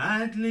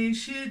 at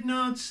least she'd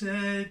not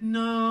said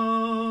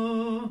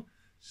no.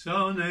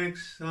 So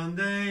next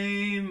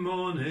Sunday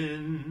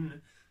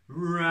morning,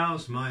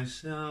 rouse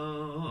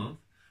myself,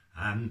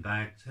 and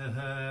back to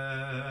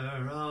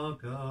her I'll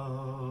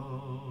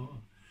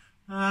go.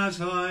 As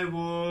I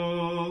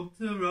walk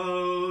the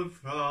road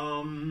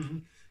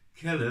from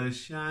Killer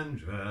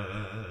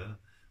Chandra,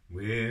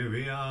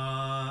 weary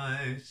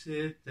I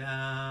sit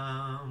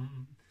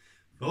down,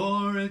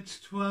 for it's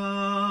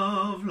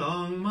 12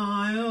 long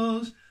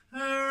miles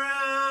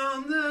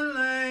around the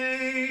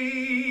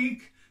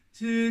lake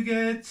to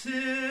get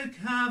to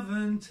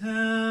Cavern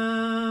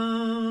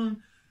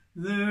Town.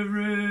 The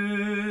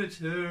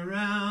route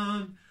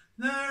around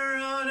the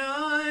road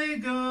I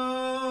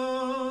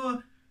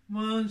go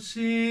won't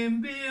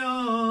seem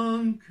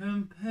beyond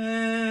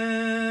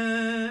compare.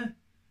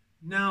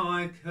 Now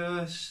I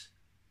curse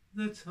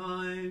the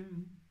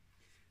time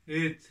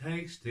it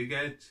takes to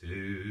get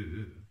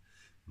to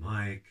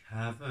my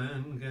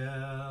cavern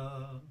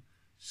girl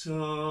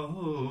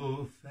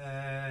so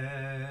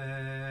fair.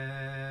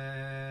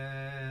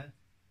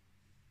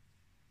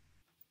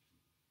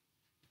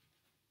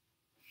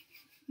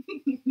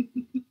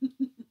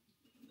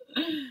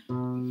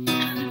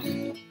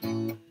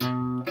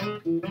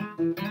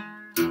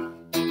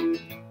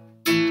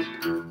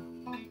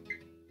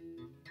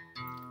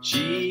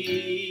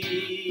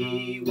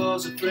 She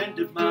was a friend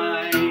of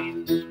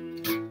mine.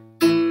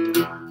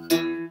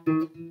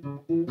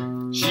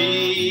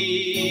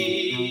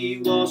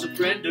 She was a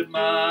friend of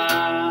mine.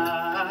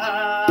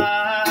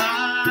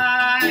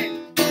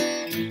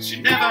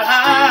 She never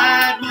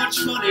had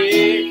much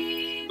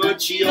money,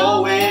 but she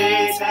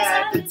always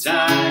had the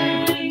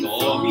time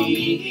for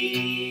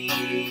me.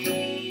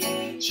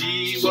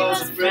 She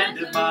was a friend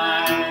of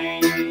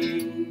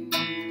mine.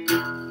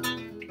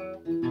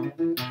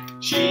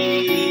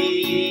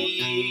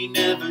 She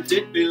never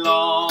did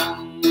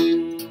belong.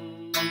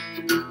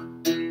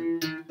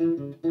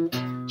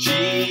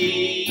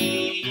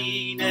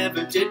 She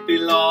never did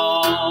belong.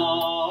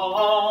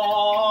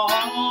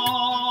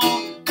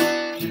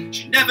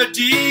 She never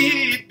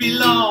did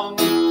belong.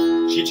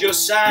 She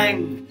just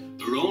sang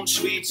her own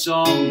sweet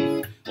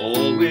song,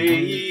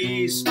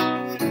 always.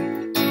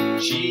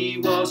 She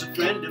was a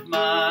friend of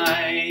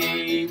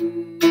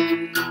mine.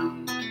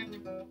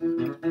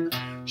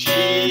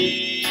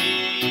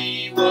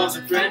 She was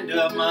a friend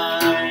of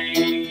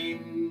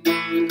mine.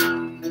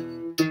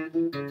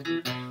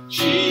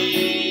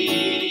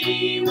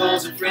 She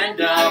was a friend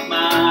of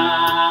mine.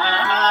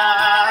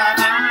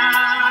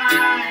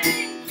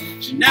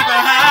 She never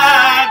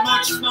had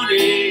much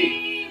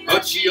money,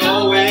 but she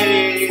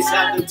always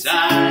had the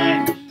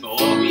time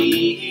for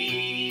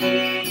me.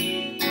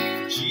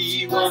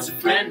 She was a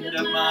friend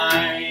of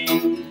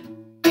mine.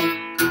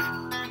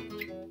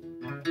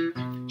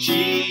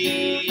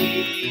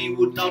 She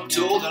would not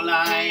toe the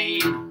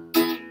line.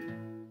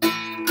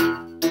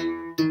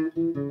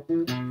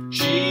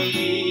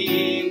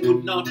 She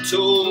would not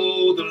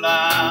toe the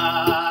line.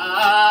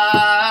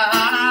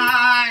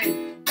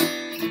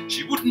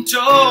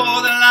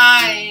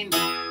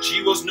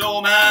 was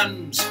no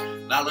man's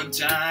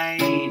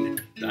Valentine.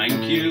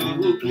 Thank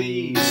you,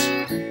 please.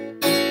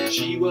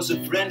 She was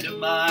a friend of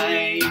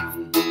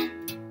mine.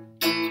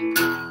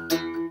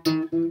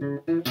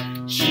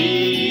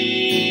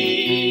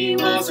 She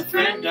was a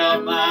friend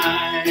of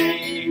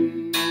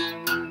mine.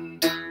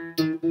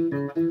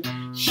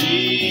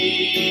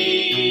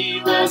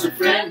 She was a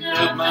friend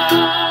of mine.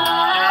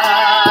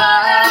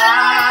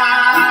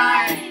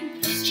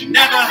 She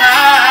never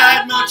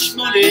had much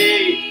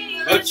money,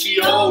 but she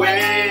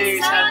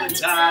always had the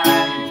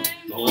time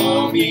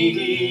for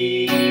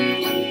me.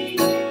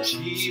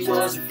 She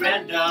was a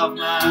friend of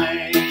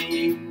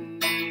mine.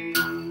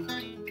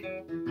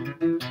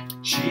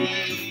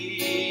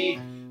 She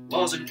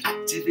was an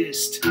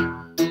activist.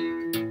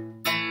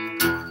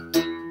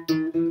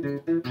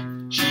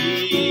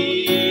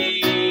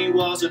 She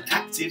was an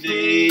activist.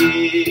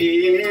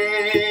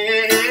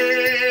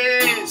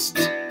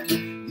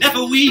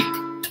 Never weep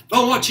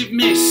for what you've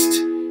missed.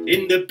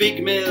 In the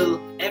big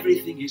mill,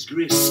 everything is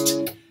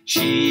grist.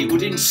 She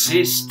would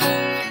insist.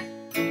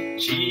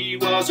 She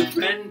was a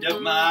friend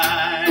of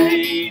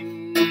mine.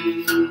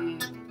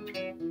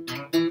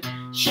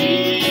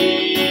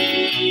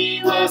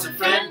 She was a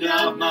friend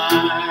of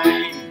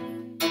mine.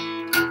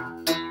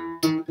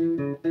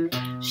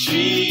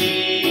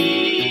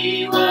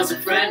 She was a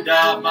friend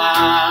of mine.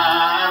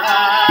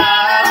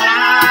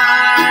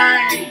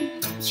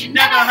 She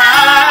never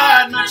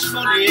had much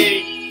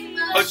money,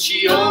 but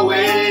she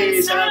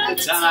always had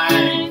the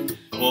time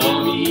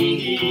for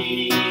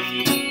me.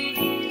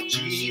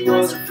 She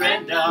was a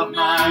friend of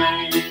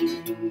mine.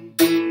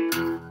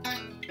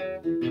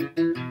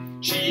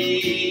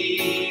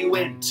 She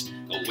went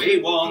away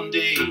one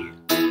day.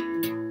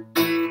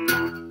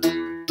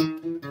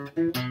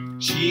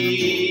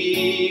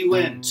 She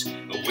went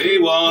away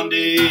one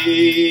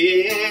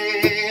day.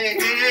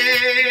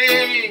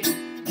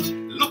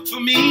 Look for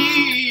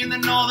me in the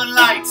northern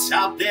lights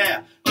out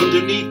there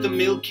underneath the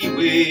Milky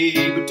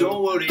Way. But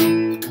don't worry,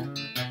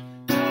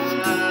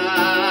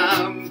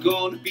 I'm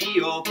gonna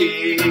be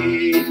okay.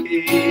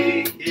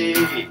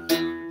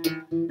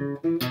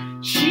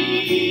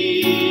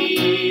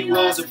 She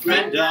was a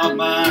friend of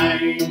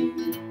mine.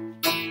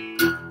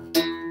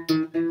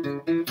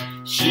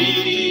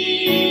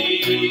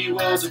 She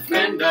was a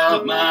friend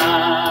of mine.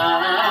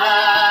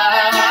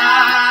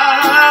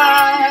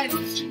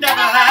 She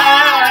never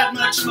had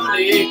much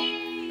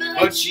money,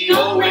 but she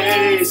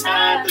always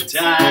had the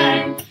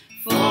time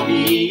for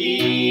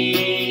me.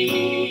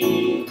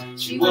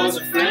 She was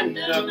a friend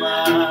of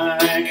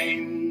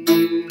mine.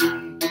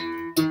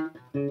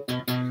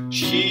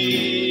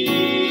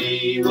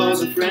 She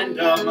was a friend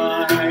of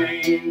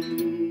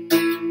mine.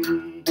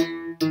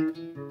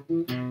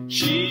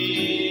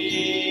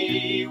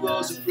 She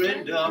was a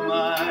friend of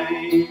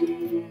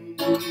mine.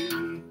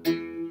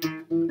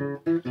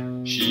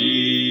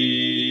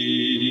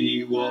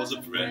 She was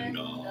a friend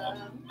of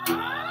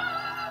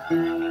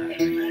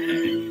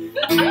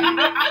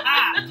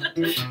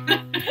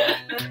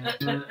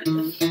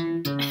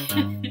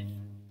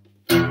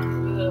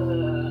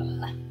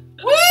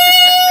Woo!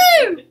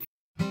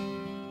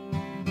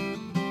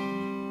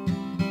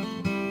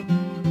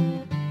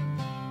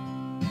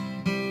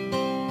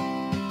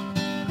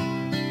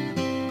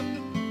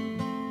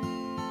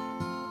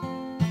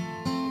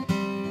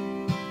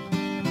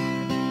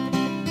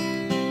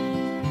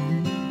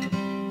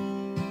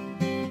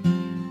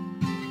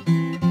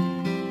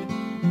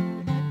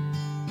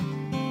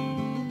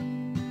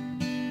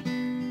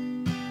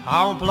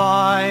 How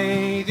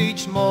blithe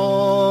each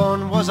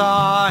morn was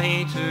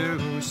I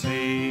to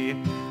see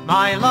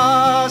my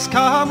lass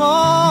come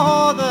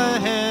o'er the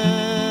hill.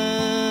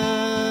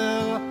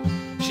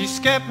 She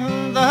skipped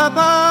the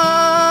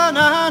burn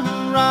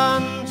and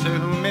ran to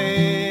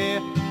me.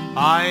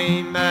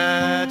 I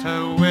met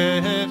her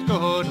with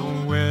good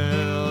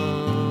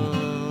will.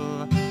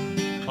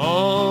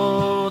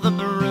 Oh, the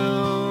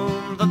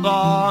broom, the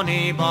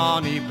bonny,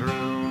 bonny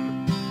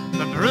broom,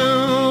 the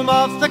broom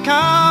of the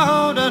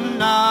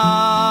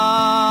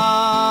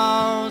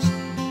Cowdenknowes.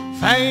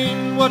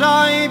 Fain would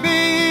I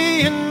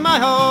be in my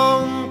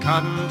home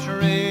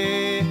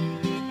country,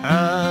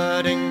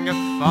 herding a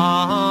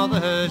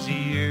father's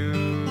ewes.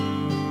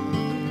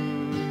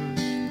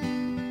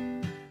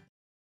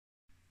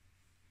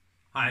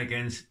 Hi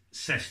again,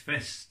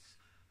 SeshFest.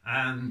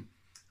 And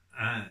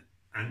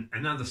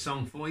another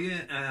song for you.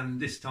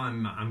 This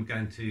time I'm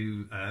going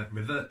to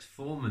revert to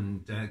form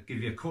and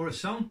give you a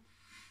chorus song.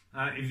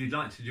 If you'd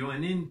like to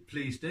join in,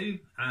 please do.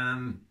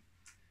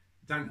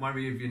 Don't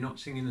worry if you're not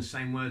singing the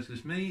same words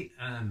as me.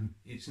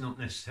 It's not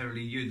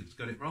necessarily you that's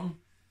got it wrong.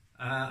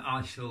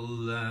 I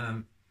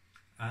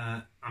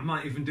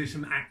might even do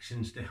some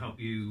actions to help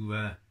you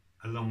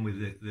along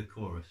with the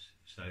chorus.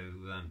 So,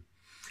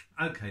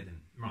 okay then,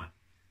 right.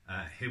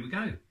 Here we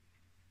go.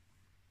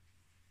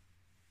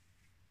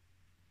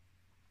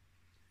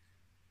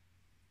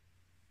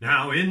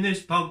 Now in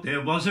this bog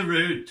there was a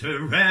root, a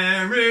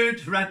rare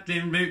root,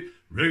 rattling root,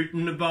 root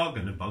in the bog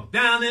and a bog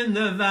down in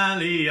the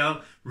valley,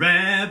 oh,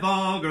 rare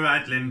bog, a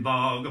rattling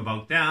bog, a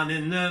bog down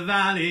in the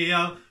valley,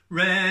 oh,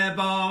 rare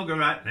bog, a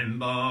rattling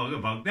bog, a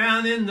bog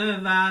down in the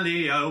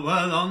valley. Oh,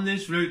 well, on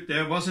this route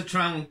there was a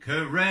trunk,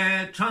 a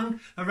rare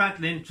trunk, a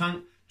rattling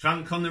trunk.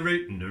 Trunk on the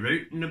root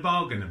and the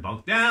bog and a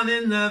bog down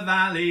in the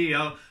valley.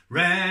 Oh,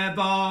 rare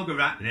bog, a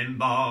rattling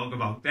bog, a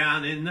bog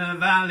down in the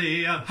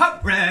valley. Oh,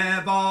 hop,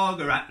 rare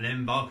bog, a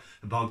rattling bog,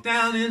 a bog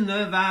down in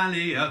the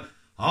valley. Oh,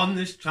 on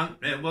this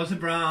trunk there was a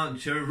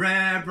branch, a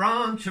rare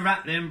branch, a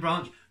rattling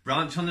branch.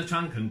 Branch on the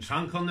trunk and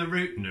trunk on the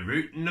root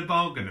and the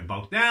bog and a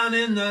bog down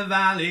in the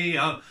valley.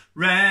 Oh,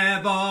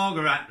 rare bog,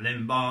 a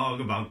rattling bog,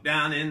 a bog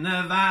down in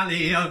the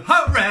valley. Oh,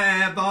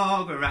 rare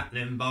bog, a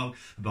rattling bog,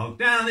 a bog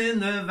down in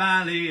the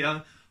valley.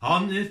 Oh,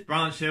 on this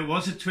branch there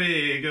was a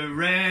twig, a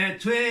rare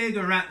twig,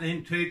 a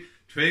rattling twig.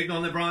 Twig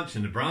on the branch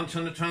and the branch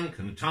on the trunk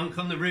and the trunk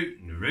on the root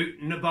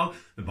and the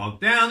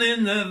bog down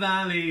in the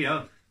valley.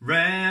 Oh,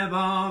 rare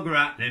bog, a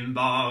rattling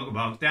bog, a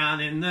bog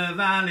down in the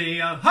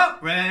valley. Oh,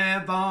 hop,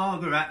 rare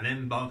bog, a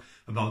rattling bog,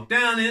 a bog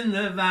down in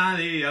the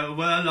valley. Oh,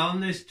 well,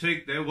 on this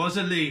twig there was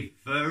a leaf,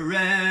 a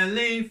rare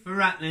leaf, a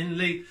rattling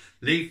leaf.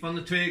 Leaf on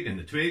the twig and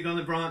the twig on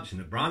the branch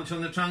and the branch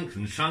on the trunk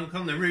and the trunk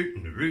on the root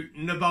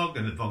and the bog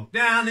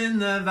down in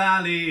the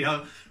valley.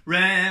 Oh,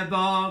 rare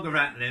bog, a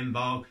rattling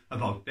bog, a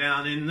bog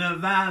down in the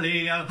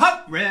valley. Oh,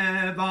 hop,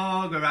 rare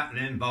bog, a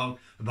rattling bog,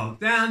 a bog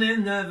down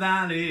in the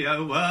valley.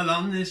 Oh, well,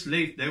 on this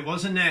leaf there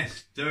was a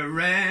nest, a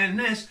rare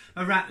nest,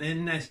 a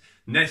rattling nest.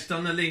 Nest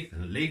on the leaf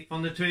and the leaf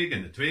on the twig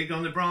and the twig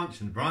on the branch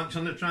and the branch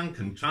on the trunk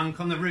and trunk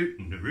on the root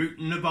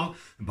and the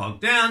bog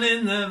down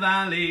in the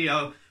valley.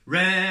 Oh,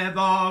 rare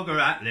bog, a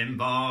rattling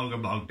bog, a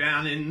bog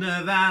down in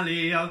the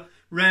valley. Oh,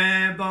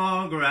 rare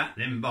bog, a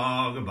rattling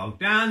bog, a bog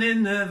down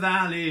in the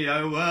valley.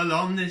 Oh, well,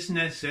 on this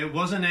nest there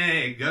was an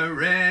egg, a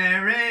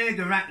rare egg,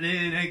 a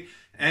rattling egg.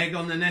 Egg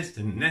on the nest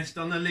and nest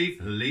on the leaf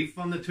and the leaf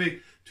on the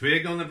twig.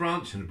 Twig on the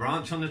branch and the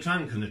branch on the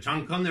trunk and the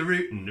trunk on the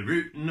root and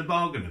the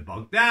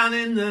bog down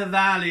in the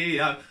valley.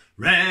 Oh,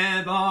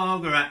 rare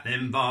bog, a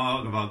rattling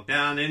bog, a bog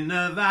down in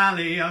the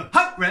valley. Oh,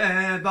 hop,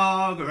 rare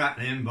bog, a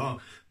rattling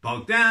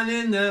bog down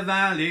in the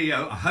valley.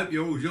 Oh, I hope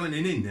you're all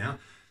joining in now.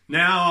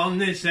 Now on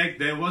this egg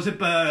there was a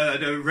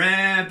bird, a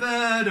rare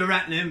bird, a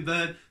rattling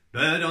bird.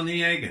 Bird on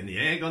the egg and the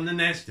egg on the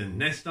nest and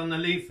nest on the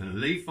leaf and the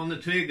leaf on the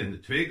twig and the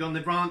twig on the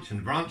branch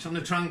and the branch on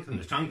the trunk and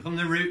the trunk on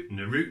the root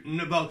and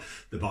the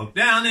bog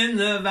down in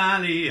the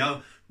valley.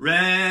 Oh,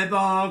 rare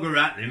bog, a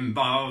rattling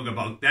bog, a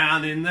bog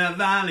down in the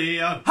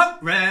valley. Oh, hop,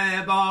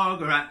 rare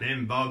bog, a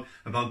rattling bog,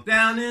 a bog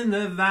down in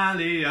the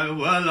valley. Oh,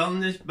 well,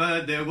 on this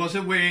bird there was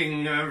a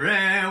wing, a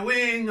rare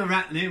wing, a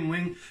rattling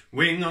wing.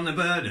 Wing on the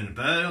bird and the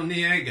bird on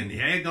the egg and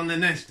the egg on the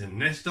nest and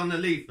nest on the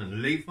leaf and the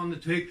leaf on the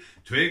twig.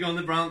 Twig on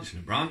the branch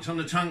and the branch on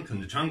the trunk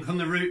and the trunk on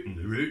the root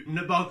and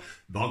the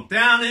bog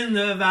down in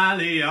the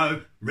valley.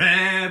 Oh,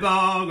 rare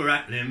bog, a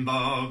rattling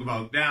bog, a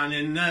bog down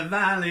in the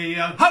valley.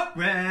 Oh, hop,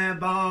 rare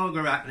bog,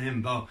 a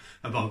rattling bog,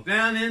 a bog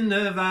down in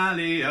the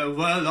valley. Oh,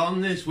 well,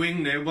 on this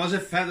wing there was a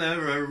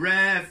feather, a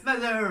rare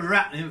feather, a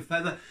rattling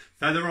feather.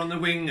 Feather on the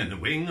wing and the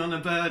wing on the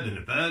bird and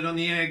the bird on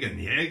the egg and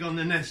the egg on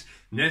the nest.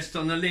 Nest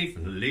on the leaf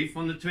and the leaf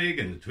on the twig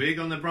and the twig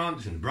on the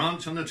branch and the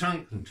branch on the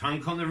trunk and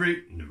trunk on the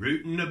root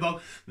and the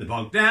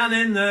bog down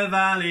in the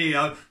valley.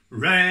 Oh,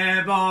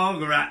 rare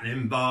bog, a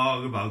rattling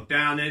bog, a bog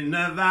down in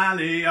the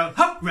valley. Oh,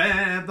 hop,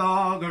 rare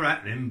bog, a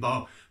rattling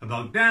bog, a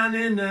bog down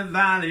in the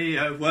valley.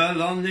 Oh,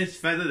 well, on this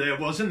feather there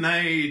was a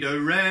maid, a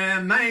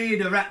rare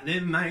maid, a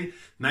rattling maid.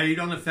 Maid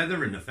on the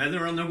feather and the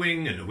feather on the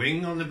wing and the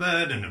wing on the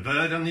bird and the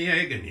bird on the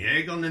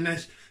egg on the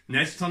nest.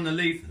 Nest on the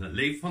leaf and the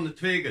leaf on the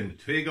twig and the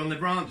twig on the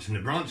branch and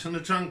the branch on the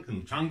trunk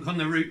and the trunk on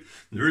the root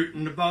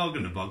and the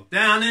bog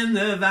down in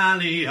the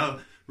valley. Oh,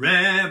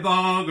 rare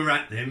bog, a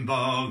rattling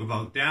bog, a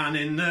bog down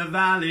in the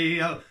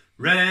valley. Oh,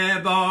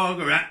 rare bog,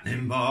 a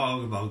rattling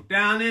bog, a bog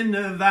down in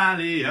the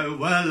valley. Oh,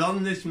 well,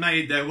 on this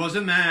maid there was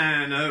a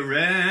man, a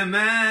rare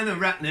man, a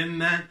rattling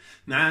man.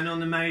 Man on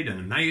the maid and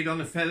a maid on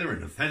the feather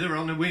and a feather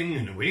on the wing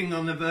and a wing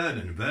on the bird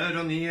and a bird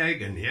on the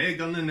egg and the egg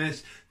on the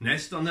nest.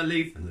 Nest on the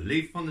leaf and the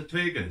leaf on the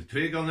twig and the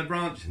twig on the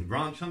branch and the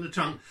branch on the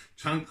trunk.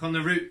 Trunk on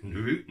the root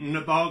and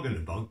the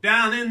bog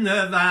down in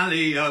the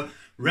valley. Oh,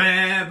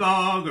 rare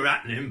bog, a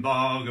rattling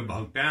bog, a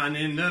bog down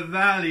in the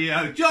valley.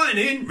 Oh, join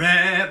in,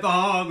 rare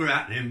bog, a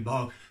rattling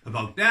bog, a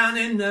bog down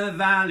in the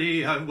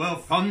valley. Oh, well,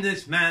 from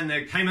this man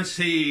there came a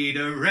seed,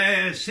 a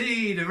rare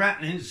seed, a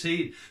rattling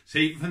seed.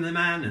 Seed from the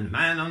man and the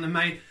man on the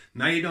maid.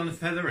 Maid on the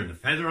feather and the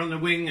feather on the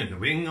wing and the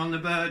wing on the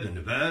bird and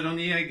the bird on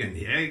the egg and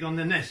the egg on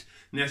the nest.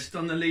 Nest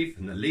on the leaf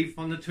and the leaf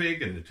on the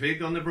twig and the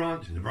twig on the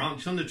branch and the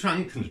branch on the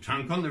trunk and the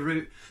trunk on the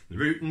root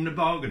and the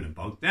bog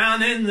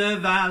down in the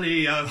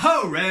valley. Oh,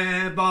 ho,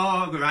 rare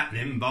bog, a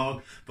rattling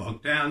bog,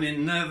 bog down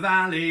in the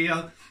valley.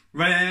 Oh,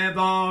 rare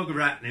bog, a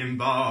rattling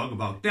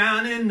bog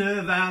down in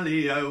the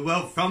valley. Oh,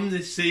 well, from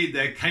this seed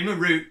there came a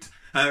root,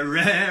 a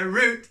rare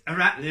root, a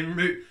rattling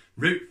root.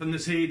 Root from the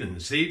seed and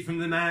the seed from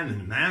the man and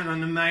the man on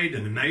the maid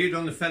and the maid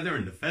on the feather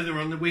and the feather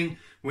on the wing.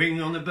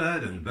 Wing on the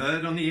bird and the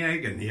bird on the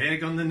egg and the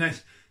egg on the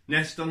nest.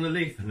 nest on the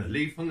leaf, and the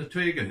leaf on the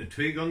twig, and the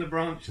twig on the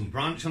branch, and the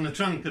branch on the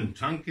trunk, and the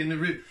trunk in the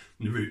root,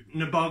 and the root in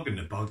the bog, and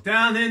the bog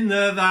down in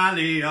the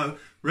valley, oh,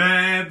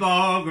 rare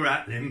bog,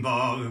 rattling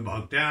bog, a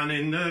bog down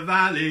in the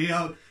valley,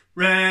 oh,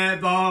 rare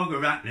bog, a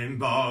rattling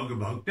bog, a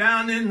bog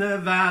down in the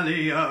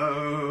valley,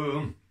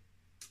 oh.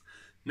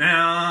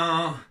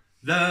 Now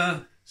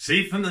the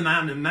seed from the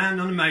man, and man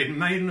on the maiden,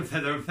 maiden on the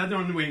feather, a feather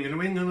on the wing, and a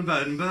wing on the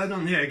bird, and bird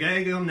on the egg,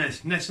 egg on the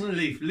nest, nest on the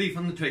leaf, leaf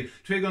on the twig,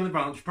 twig on the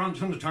branch,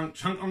 branch on the trunk,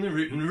 trunk on the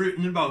root, and the root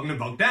in the bog, and a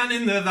bog down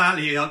in the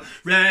valley, oh,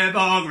 rare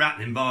bog,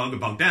 rattling bog, a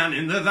bog down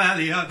in the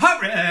valley, oh,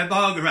 rare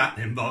bog, a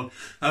rattling bog,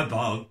 a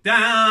bog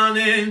down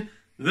in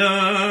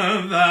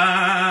the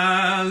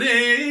valley,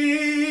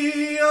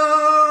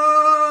 oh.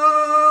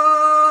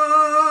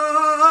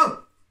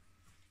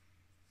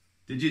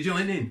 Did you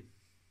join in?